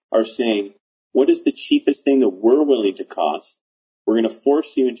States are saying, what is the cheapest thing that we're willing to cost? We're going to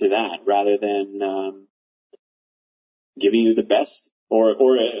force you into that rather than giving you the best or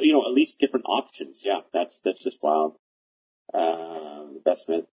at least different options. Yeah, that's just wild. The best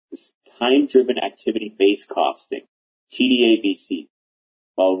method is time-driven activity-based costing, TDABC.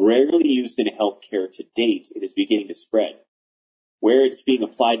 While rarely used in healthcare to date, it is beginning to spread. Where it's being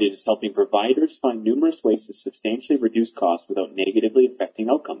applied, it is helping providers find numerous ways to substantially reduce costs without negatively affecting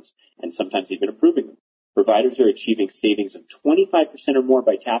outcomes, and sometimes even improving them. Providers are achieving savings of 25% or more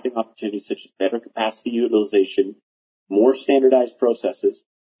by tapping opportunities such as better capacity utilization, more standardized processes,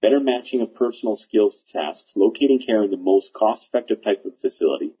 better matching of personal skills to tasks, locating care in the most cost-effective type of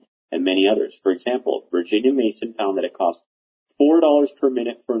facility, and many others. For example, Virginia Mason found that it costs $4 per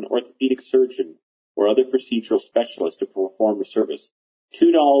minute for an orthopedic surgeon or other procedural specialist to perform a service,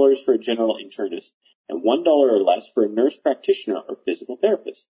 $2 for a general internist, and $1 or less for a nurse practitioner or physical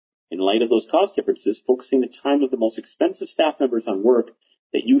therapist. In light of those cost differences, focusing the time of the most expensive staff members on work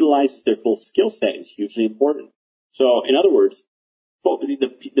that utilizes their full skill set is hugely important. So, in other words,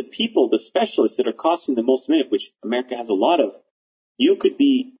 the people, the specialists that are costing the most a minute, which America has a lot of, you could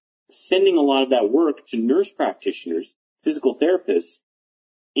be sending a lot of that work to nurse practitioners, physical therapists,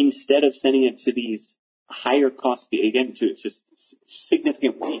 instead of sending it to these higher cost, again, it's just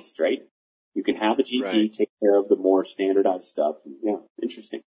significant waste, right? You can have a GP take care of the more standardized stuff. Yeah,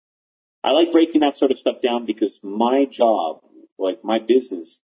 interesting. I like breaking that sort of stuff down because my job, like my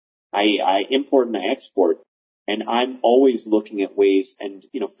business, I import and I export, and I'm always looking at ways and,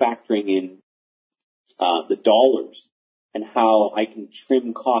 factoring in the dollars and how I can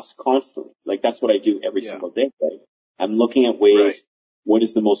trim costs constantly. Like that's what I do every single day. Right? I'm looking at ways, what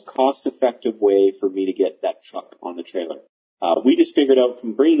is the most cost-effective way for me to get that truck on the trailer? We just figured out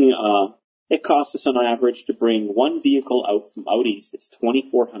from bringing, it costs us on average to bring one vehicle out from out east. It's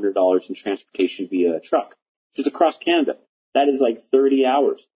 $2,400 in transportation via a truck, which is across Canada. That is like 30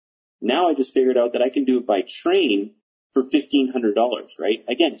 hours. Now I just figured out that I can do it by train for $1,500, right?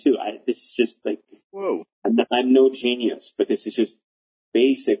 Again, too, this is just like, whoa. I'm no genius, but this is just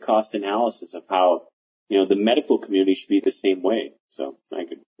basic cost analysis of how, the medical community should be the same way. So I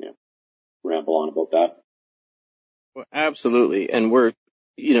could, ramble on about that. Well, absolutely. And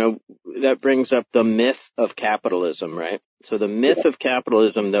that brings up the myth of capitalism, right? So the myth of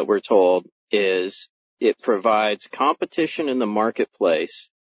capitalism that we're told is it provides competition in the marketplace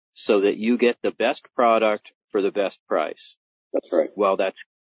so that you get the best product for the best price. That's right. Well, that's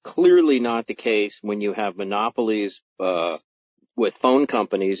clearly not the case when you have monopolies with phone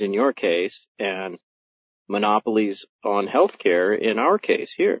companies in your case and monopolies on healthcare in our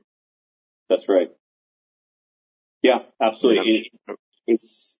case here. That's right. Yeah, absolutely.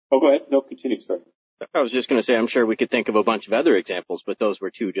 Go ahead. No, continue. Sorry. I was just going to say, I'm sure we could think of a bunch of other examples, but those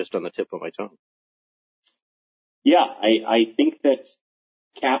were 2 just on the tip of my tongue. Yeah, I think that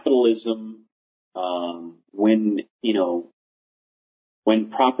capitalism, when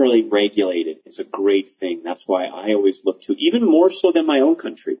properly regulated, is a great thing. That's why I always look to, even more so than my own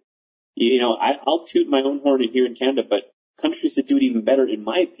country. I'll toot my own horn here in Canada, but countries that do it even better, in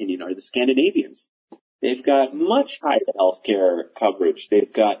my opinion, are the Scandinavians. They've got much higher healthcare coverage.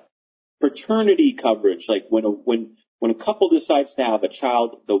 They've got paternity coverage. Like when a couple decides to have a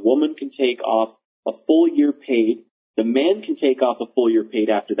child, the woman can take off a full year paid. The man can take off a full year paid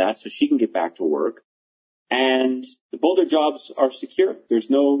after that, so she can get back to work. And both their jobs are secure. There's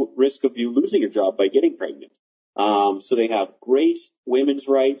no risk of you losing your job by getting pregnant. So they have great women's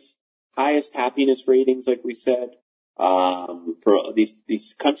rights, highest happiness ratings, like we said. For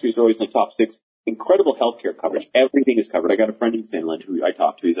these countries are always in the top 6. Incredible healthcare coverage. Everything is covered. I got a friend in Finland who I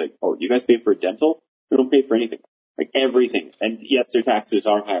talked to. He's like, "Oh, you guys pay for dental? We don't pay for anything. Like everything." And yes, their taxes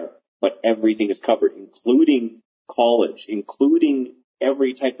are higher, but everything is covered, including college, including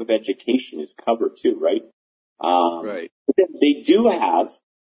every type of education is covered too, right? Right. But then they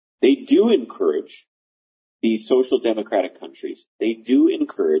do encourage these social democratic countries. They do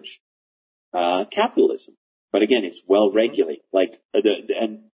encourage capitalism, but again, it's well regulated. Like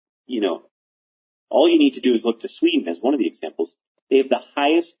all you need to do is look to Sweden as one of the examples. They have the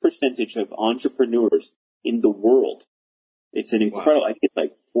highest percentage of entrepreneurs in the world. It's an incredible, I think it's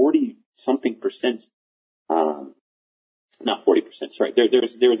like 40 something percent. Not 40%, sorry.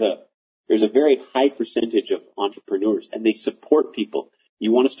 There's a very high percentage of entrepreneurs, and they support people.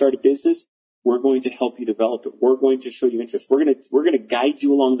 You want to start a business? We're going to help you develop it. We're going to show you interest. We're going to guide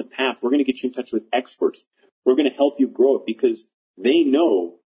you along the path. We're going to get you in touch with experts. We're going to help you grow it, because they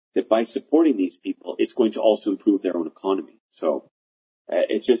know that by supporting these people, it's going to also improve their own economy. So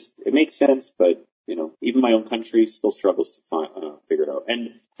it makes sense, but even my own country still struggles to figure it out.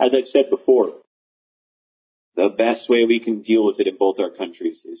 And as I've said before, the best way we can deal with it in both our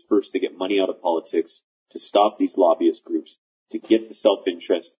countries is first to get money out of politics, to stop these lobbyist groups, to get the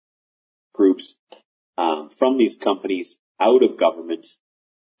self-interest groups from these companies out of government,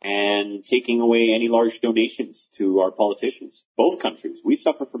 and taking away any large donations to our politicians. Both countries, we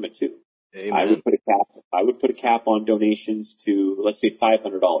suffer from it too. Amen. I would put a cap on donations to, let's say,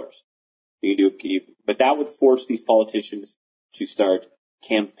 $500. But that would force these politicians to start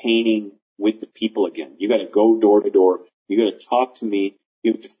campaigning with the people again. You got to go door to door. You got to talk to me.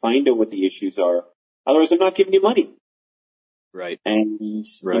 You have to find out what the issues are. Otherwise, I'm not giving you money. Right. And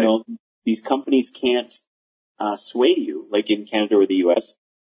these companies can't sway you like in Canada or the U.S.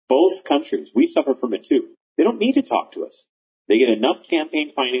 Both countries, we suffer from it too. They don't need to talk to us. They get enough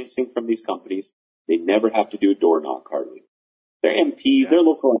campaign financing from these companies. They never have to do a door knock hardly. Their MPs, their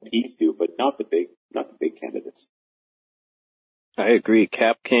local MPs do, but not the big candidates. I agree.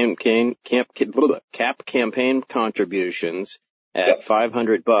 Cap campaign contributions at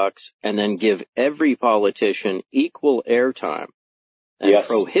 $500, and then give every politician equal airtime, and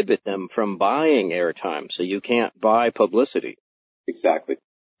prohibit them from buying airtime, so you can't buy publicity. Exactly.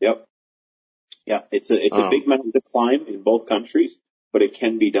 Yep. Yeah, it's a big mountain to climb in both countries, but it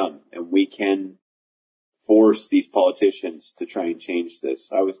can be done, and we can force these politicians to try and change this.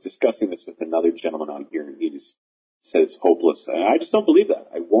 I was discussing this with another gentleman on here, and he just said it's hopeless. And I just don't believe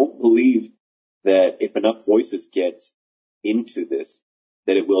that. I won't believe that if enough voices get into this,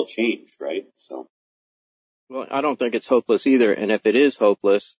 that it will change, right? So. Well, I don't think it's hopeless either. And if it is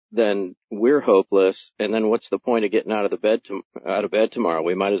hopeless, then we're hopeless. And then what's the point of getting out of bed tomorrow?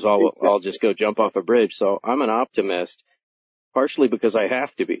 We might as well all just go jump off a bridge. So I'm an optimist, partially because I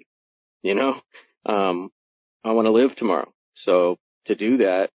have to be, I want to live tomorrow. So to do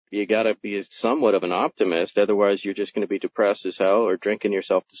that, you got to be somewhat of an optimist. Otherwise, you're just going to be depressed as hell or drinking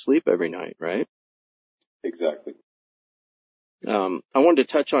yourself to sleep every night, right? Exactly. I wanted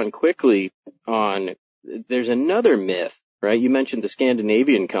to touch on quickly there's another myth, right? You mentioned the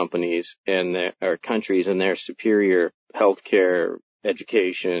Scandinavian companies and our countries and their superior healthcare,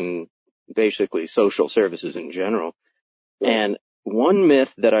 education, basically social services in general. Right. And one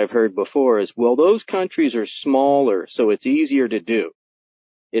myth that I've heard before is, well, those countries are smaller, so it's easier to do.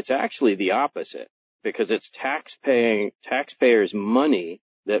 It's actually the opposite, because it's taxpayers' money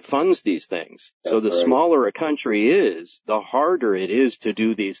that funds these things. That's so the right. Smaller a country is, the harder it is to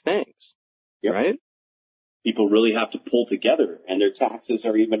do these things. Yep. Right? People really have to pull together, and their taxes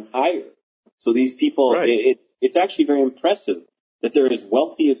are even higher. So these people, right. It's actually very impressive that they're as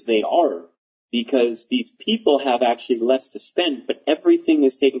wealthy as they are, because these people have actually less to spend, but everything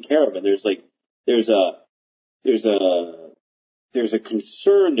is taken care of. And there's a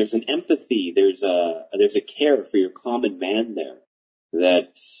concern, there's an empathy, there's a care for your common man there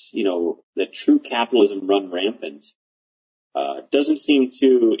that true capitalism run rampant, doesn't seem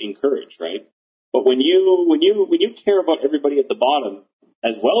to encourage, right? But when you care about everybody at the bottom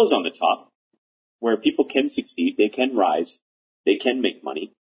as well as on the top, where people can succeed, they can rise, they can make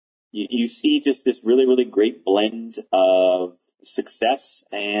money, you see just this really, really great blend of success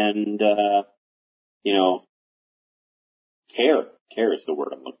and, care. Care is the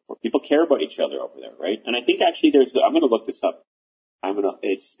word I'm looking for. People care about each other over there, right? And I think actually I'm going to look this up.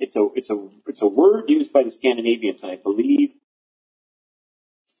 It's a word used by the Scandinavians, and I believe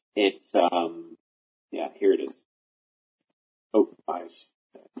it's, here it is. Oh, eyes.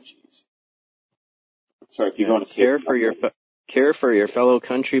 Jeez. Sorry, if you want to care for your fellow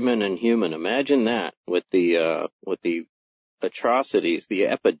countrymen and human. Imagine that with the atrocities, the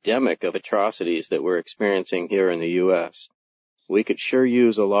epidemic of atrocities that we're experiencing here in the U.S. We could sure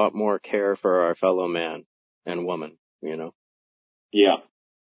use a lot more care for our fellow man and woman, Yeah.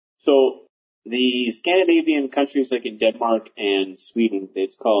 So the Scandinavian countries like in Denmark and Sweden,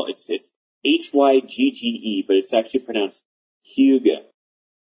 it's Hygge, but it's actually pronounced hygge.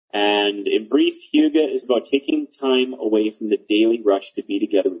 And in brief, hygge is about taking time away from the daily rush to be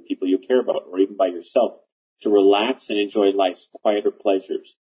together with people you care about, or even by yourself, to relax and enjoy life's quieter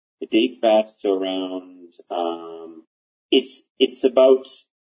pleasures. It dates back to around, it's about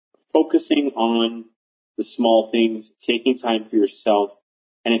focusing on the small things, taking time for yourself,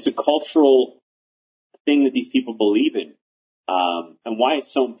 and it's a cultural thing that these people believe in. And why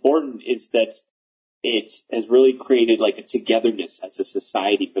it's so important is that it has really created like a togetherness as a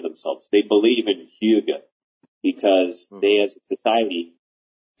society for themselves. They believe in hygge because they as a society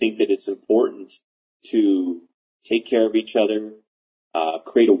think that it's important to take care of each other,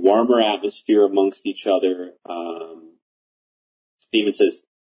 create a warmer atmosphere amongst each other. Stephen says,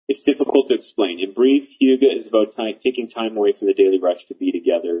 it's difficult to explain. In brief, hygge is about taking time away from the daily rush to be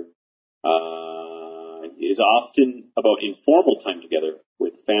together. Is often about informal time together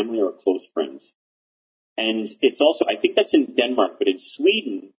with family or close friends. And it's also, I think that's in Denmark, but in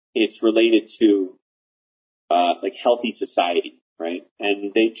Sweden, it's related to, like healthy society, right?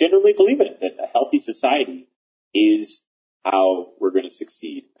 And they generally believe in it, that a healthy society is how we're going to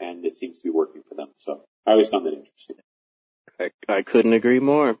succeed. And it seems to be working for them. So I always found that interesting. I couldn't agree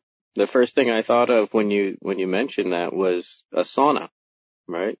more. The first thing I thought of when you mentioned that was a sauna,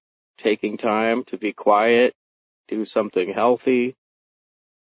 right? Taking time to be quiet, do something healthy.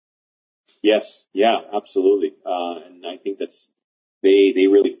 Yes, yeah, absolutely. And I think they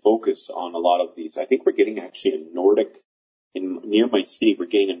really focus on a lot of these. I think we're getting actually a Nordic, near my city, we're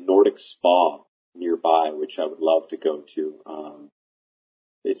getting a Nordic spa nearby, which I would love to go to.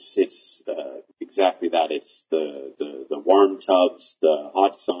 It's exactly that. It's the warm tubs, the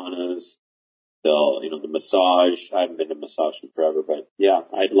hot saunas, the massage. I haven't been to massage in forever, but yeah,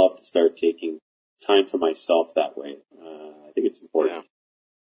 I'd love to start taking time for myself that way. I think it's important. Yeah.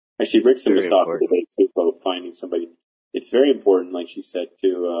 Actually, Rickson was talking today too about finding somebody. It's very important, like she said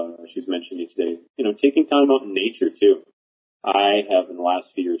too. She's mentioning today, taking time out in nature too. I have in the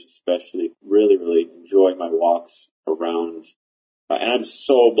last few years, especially, really, really enjoyed my walks around. And I'm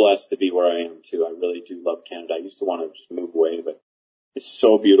so blessed to be where I am too. I really do love Canada. I used to want to just move away, but it's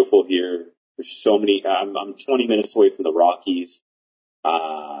so beautiful here. There's so many. I'm 20 minutes away from the Rockies.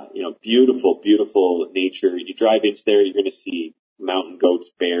 Beautiful, beautiful nature. You drive into there, you're going to see mountain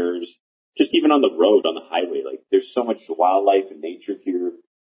goats, bears, just even on the road, on the highway. Like, there's so much wildlife and nature here.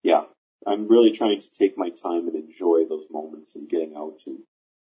 Yeah, I'm really trying to take my time and enjoy those moments and getting out to.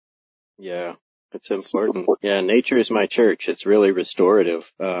 Yeah, it's important. Yeah, nature is my church. It's really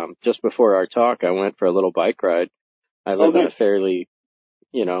restorative. Just before our talk, I went for a little bike ride. I live in a fairly,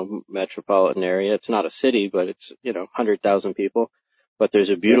 metropolitan area. It's not a city, but it's, 100,000 people. But there's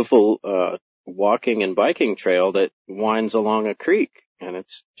a beautiful, walking and biking trail that winds along a creek, and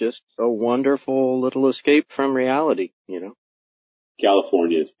it's just a wonderful little escape from reality,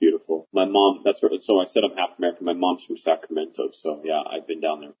 California is beautiful. My mom, that's right. So I said I'm half American. My mom's from Sacramento. So yeah, I've been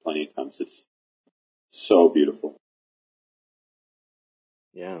down there plenty of times. It's so beautiful.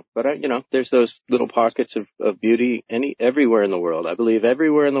 Yeah. But there's those little pockets of beauty everywhere in the world. I believe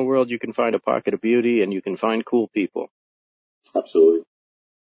everywhere in the world you can find a pocket of beauty and you can find cool people. Absolutely.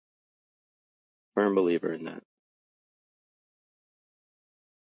 Firm believer in that.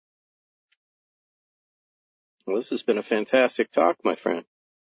 Well, this has been a fantastic talk, my friend.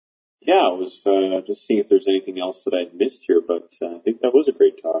 Yeah, I was just seeing if there's anything else that I'd missed here, but I think that was a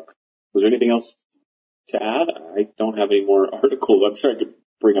great talk. Was there anything else to add? I don't have any more articles. I'm sure I could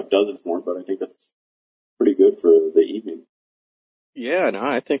bring up dozens more, but I think that's pretty good for the evening. Yeah, no,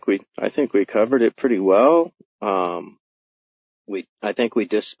 I think we covered it pretty well. I think we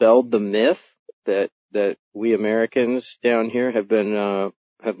dispelled the myth that we Americans down here have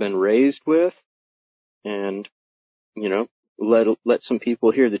been raised with. and, you know, let some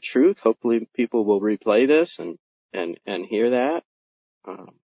people hear the truth. Hopefully people will replay this and hear that.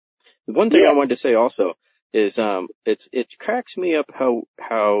 The one thing I wanted to say also is, it cracks me up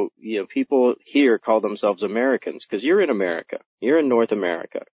how, you know, people here call themselves Americans, because you're in America. You're in North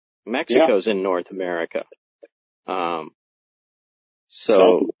America. Mexico's in North America.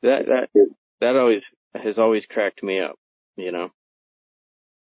 So that always has always cracked me up, you know?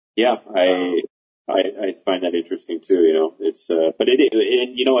 Yeah, I find that interesting too, you know, it's, but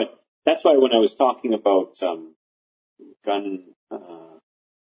and you know what, that's why when I was talking about, gun, we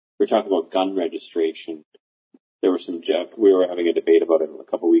were talking about gun registration, there were we were having a debate about it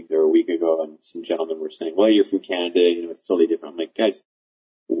a week ago, and some gentlemen were saying, well, you're from Canada, you know, it's totally different. I'm like, guys,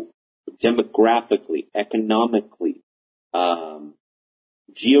 demographically, economically,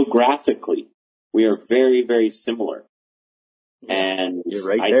 geographically, we are very, very similar. And you're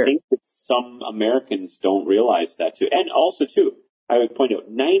right I there. think that some Americans don't realize that too. And also too, I would point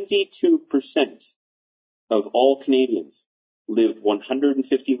out 92% of all Canadians live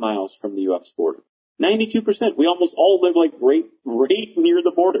 150 miles from the U.S. border. 92%. We almost all live like right near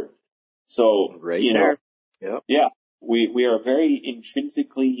the border. So, right you there. know, yeah, we are very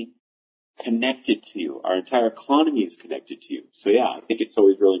intrinsically connected to you. Our entire economy is connected to you. So yeah, I think it's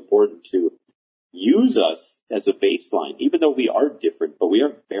always really important to use us as a baseline, even though we are different, but we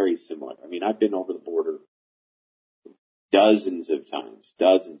are very similar. I mean, I've been over the border dozens of times,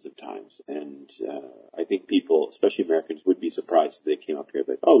 and I think people, especially Americans, would be surprised if they came up here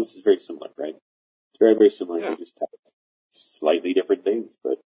like, oh, this is very similar, right? It's very, very similar. Yeah. We just have slightly different things,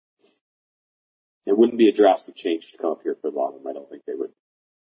 but it wouldn't be a drastic change to come up here for long. I don't think they would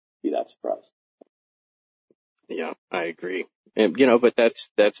be that surprised. Yeah, I agree. And, you know, but that's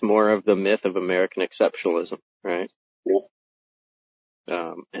more of the myth of American exceptionalism, right?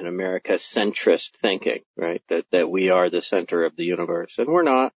 Yeah. And America-centrist thinking, right? That we are the center of the universe, and we're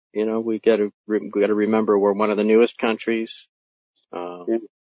not. You know, we got to remember we're one of the newest countries,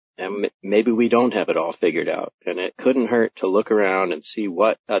 and maybe we don't have it all figured out. And it couldn't hurt to look around and see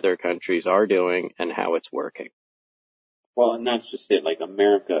what other countries are doing and how it's working. Well, and that's just it. Like,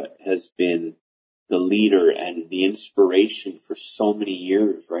 America has been the leader and the inspiration for so many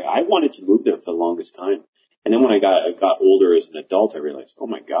years, right? I wanted to move there for the longest time. And then when I got older as an adult, I realized, oh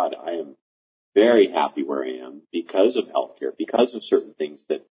my God, I am very happy where I am because of healthcare, because of certain things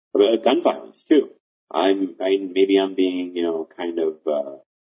gun violence too. Maybe I'm being, you know, kind of,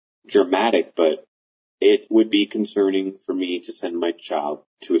 dramatic, but it would be concerning for me to send my child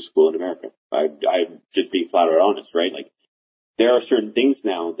to a school in America. I'm just being flat out honest, right? Like, there are certain things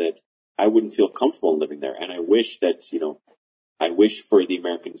now that I wouldn't feel comfortable living there. And I wish that, you know, I wish for the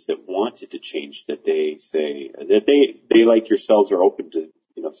Americans that wanted to change that they say that they like yourselves are open to,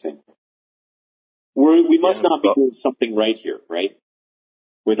 you know, saying we must not be doing something right here, right?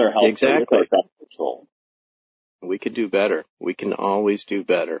 With our health care, with our gun control. We could do better. We can always do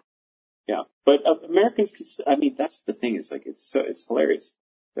better. Yeah. But Americans can, I mean, that's the thing, is like, it's hilarious.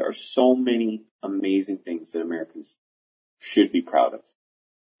 There are so many amazing things that Americans should be proud of.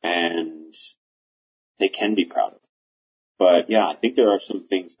 And they can be proud of. But yeah, I think there are some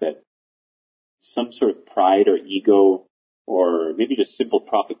things that some sort of pride or ego or maybe just simple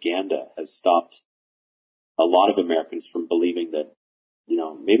propaganda has stopped a lot of Americans from believing that, you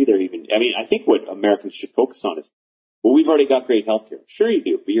know, maybe they're even, I mean, I think what Americans should focus on is, well, we've already got great healthcare. Sure you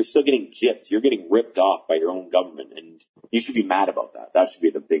do, but you're still getting gypped. You're getting ripped off by your own government, and you should be mad about that. That should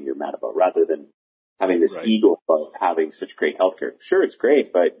be the thing you're mad about, rather than having this ego about having such great healthcare. Sure, it's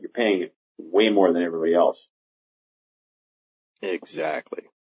great, but you're paying way more than everybody else. Exactly.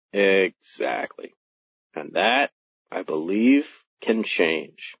 And that, I believe, can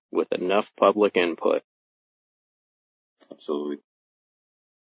change with enough public input. Absolutely.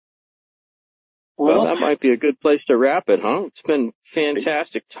 Well, that might be a good place to wrap it, huh? It's been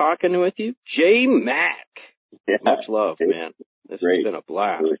fantastic talking with you. J Mac. Yeah. Much love, man. This has been a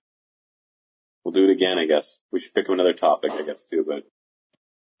blast. We'll do it again, I guess. We should pick up another topic, I guess, too, but.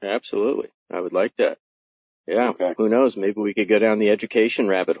 Absolutely. I would like that. Yeah. Okay. Who knows? Maybe we could go down the education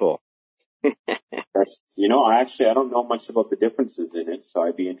rabbit hole. You know, I don't know much about the differences in it, so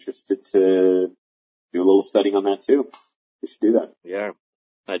I'd be interested to do a little studying on that too. We should do that. Yeah.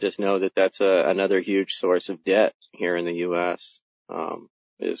 I just know that that's another huge source of debt here in the U.S.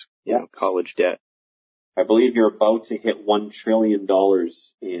 Is you know, college debt. I believe you're about to hit $1 trillion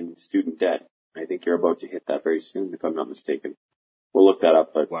in student debt. I think you're about to hit that very soon, if I'm not mistaken. We'll look that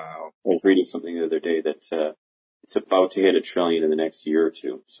up, but wow. I was reading something the other day that it's about to hit $1 trillion in the next year or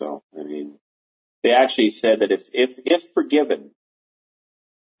two. So, I mean, they actually said that if forgiven,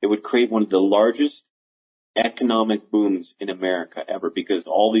 it would create one of the largest economic booms in America ever, because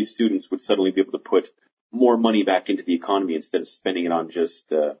all these students would suddenly be able to put more money back into the economy instead of spending it on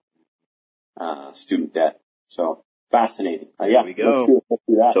just student debt. So fascinating. There we go. Let's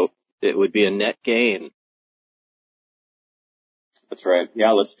do that. So it would be a net gain. That's right.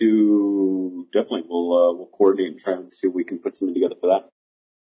 Yeah, let's do, definitely. We'll coordinate and try and see if we can put something together for that.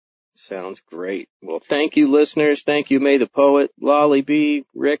 Sounds great. Well, thank you, listeners. Thank you, May the Poet, Lolly B,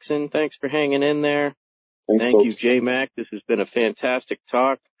 Rickson. Thanks for hanging in there. Thanks, Thank folks. you, J Mac. This has been a fantastic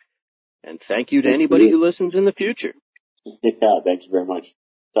talk. And thank you to anybody who listens in the future. Yeah, thank you very much.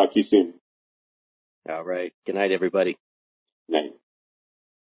 Talk to you soon. All right. Good night, everybody. Night.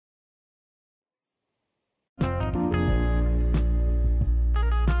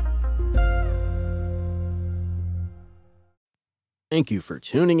 Thank you for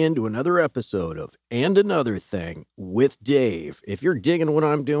tuning in to another episode of And Another Thing with Dave. If you're digging what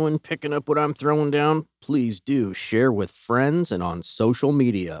I'm doing, picking up what I'm throwing down, please do share with friends and on social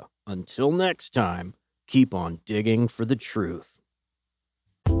media. Until next time, keep on digging for the truth.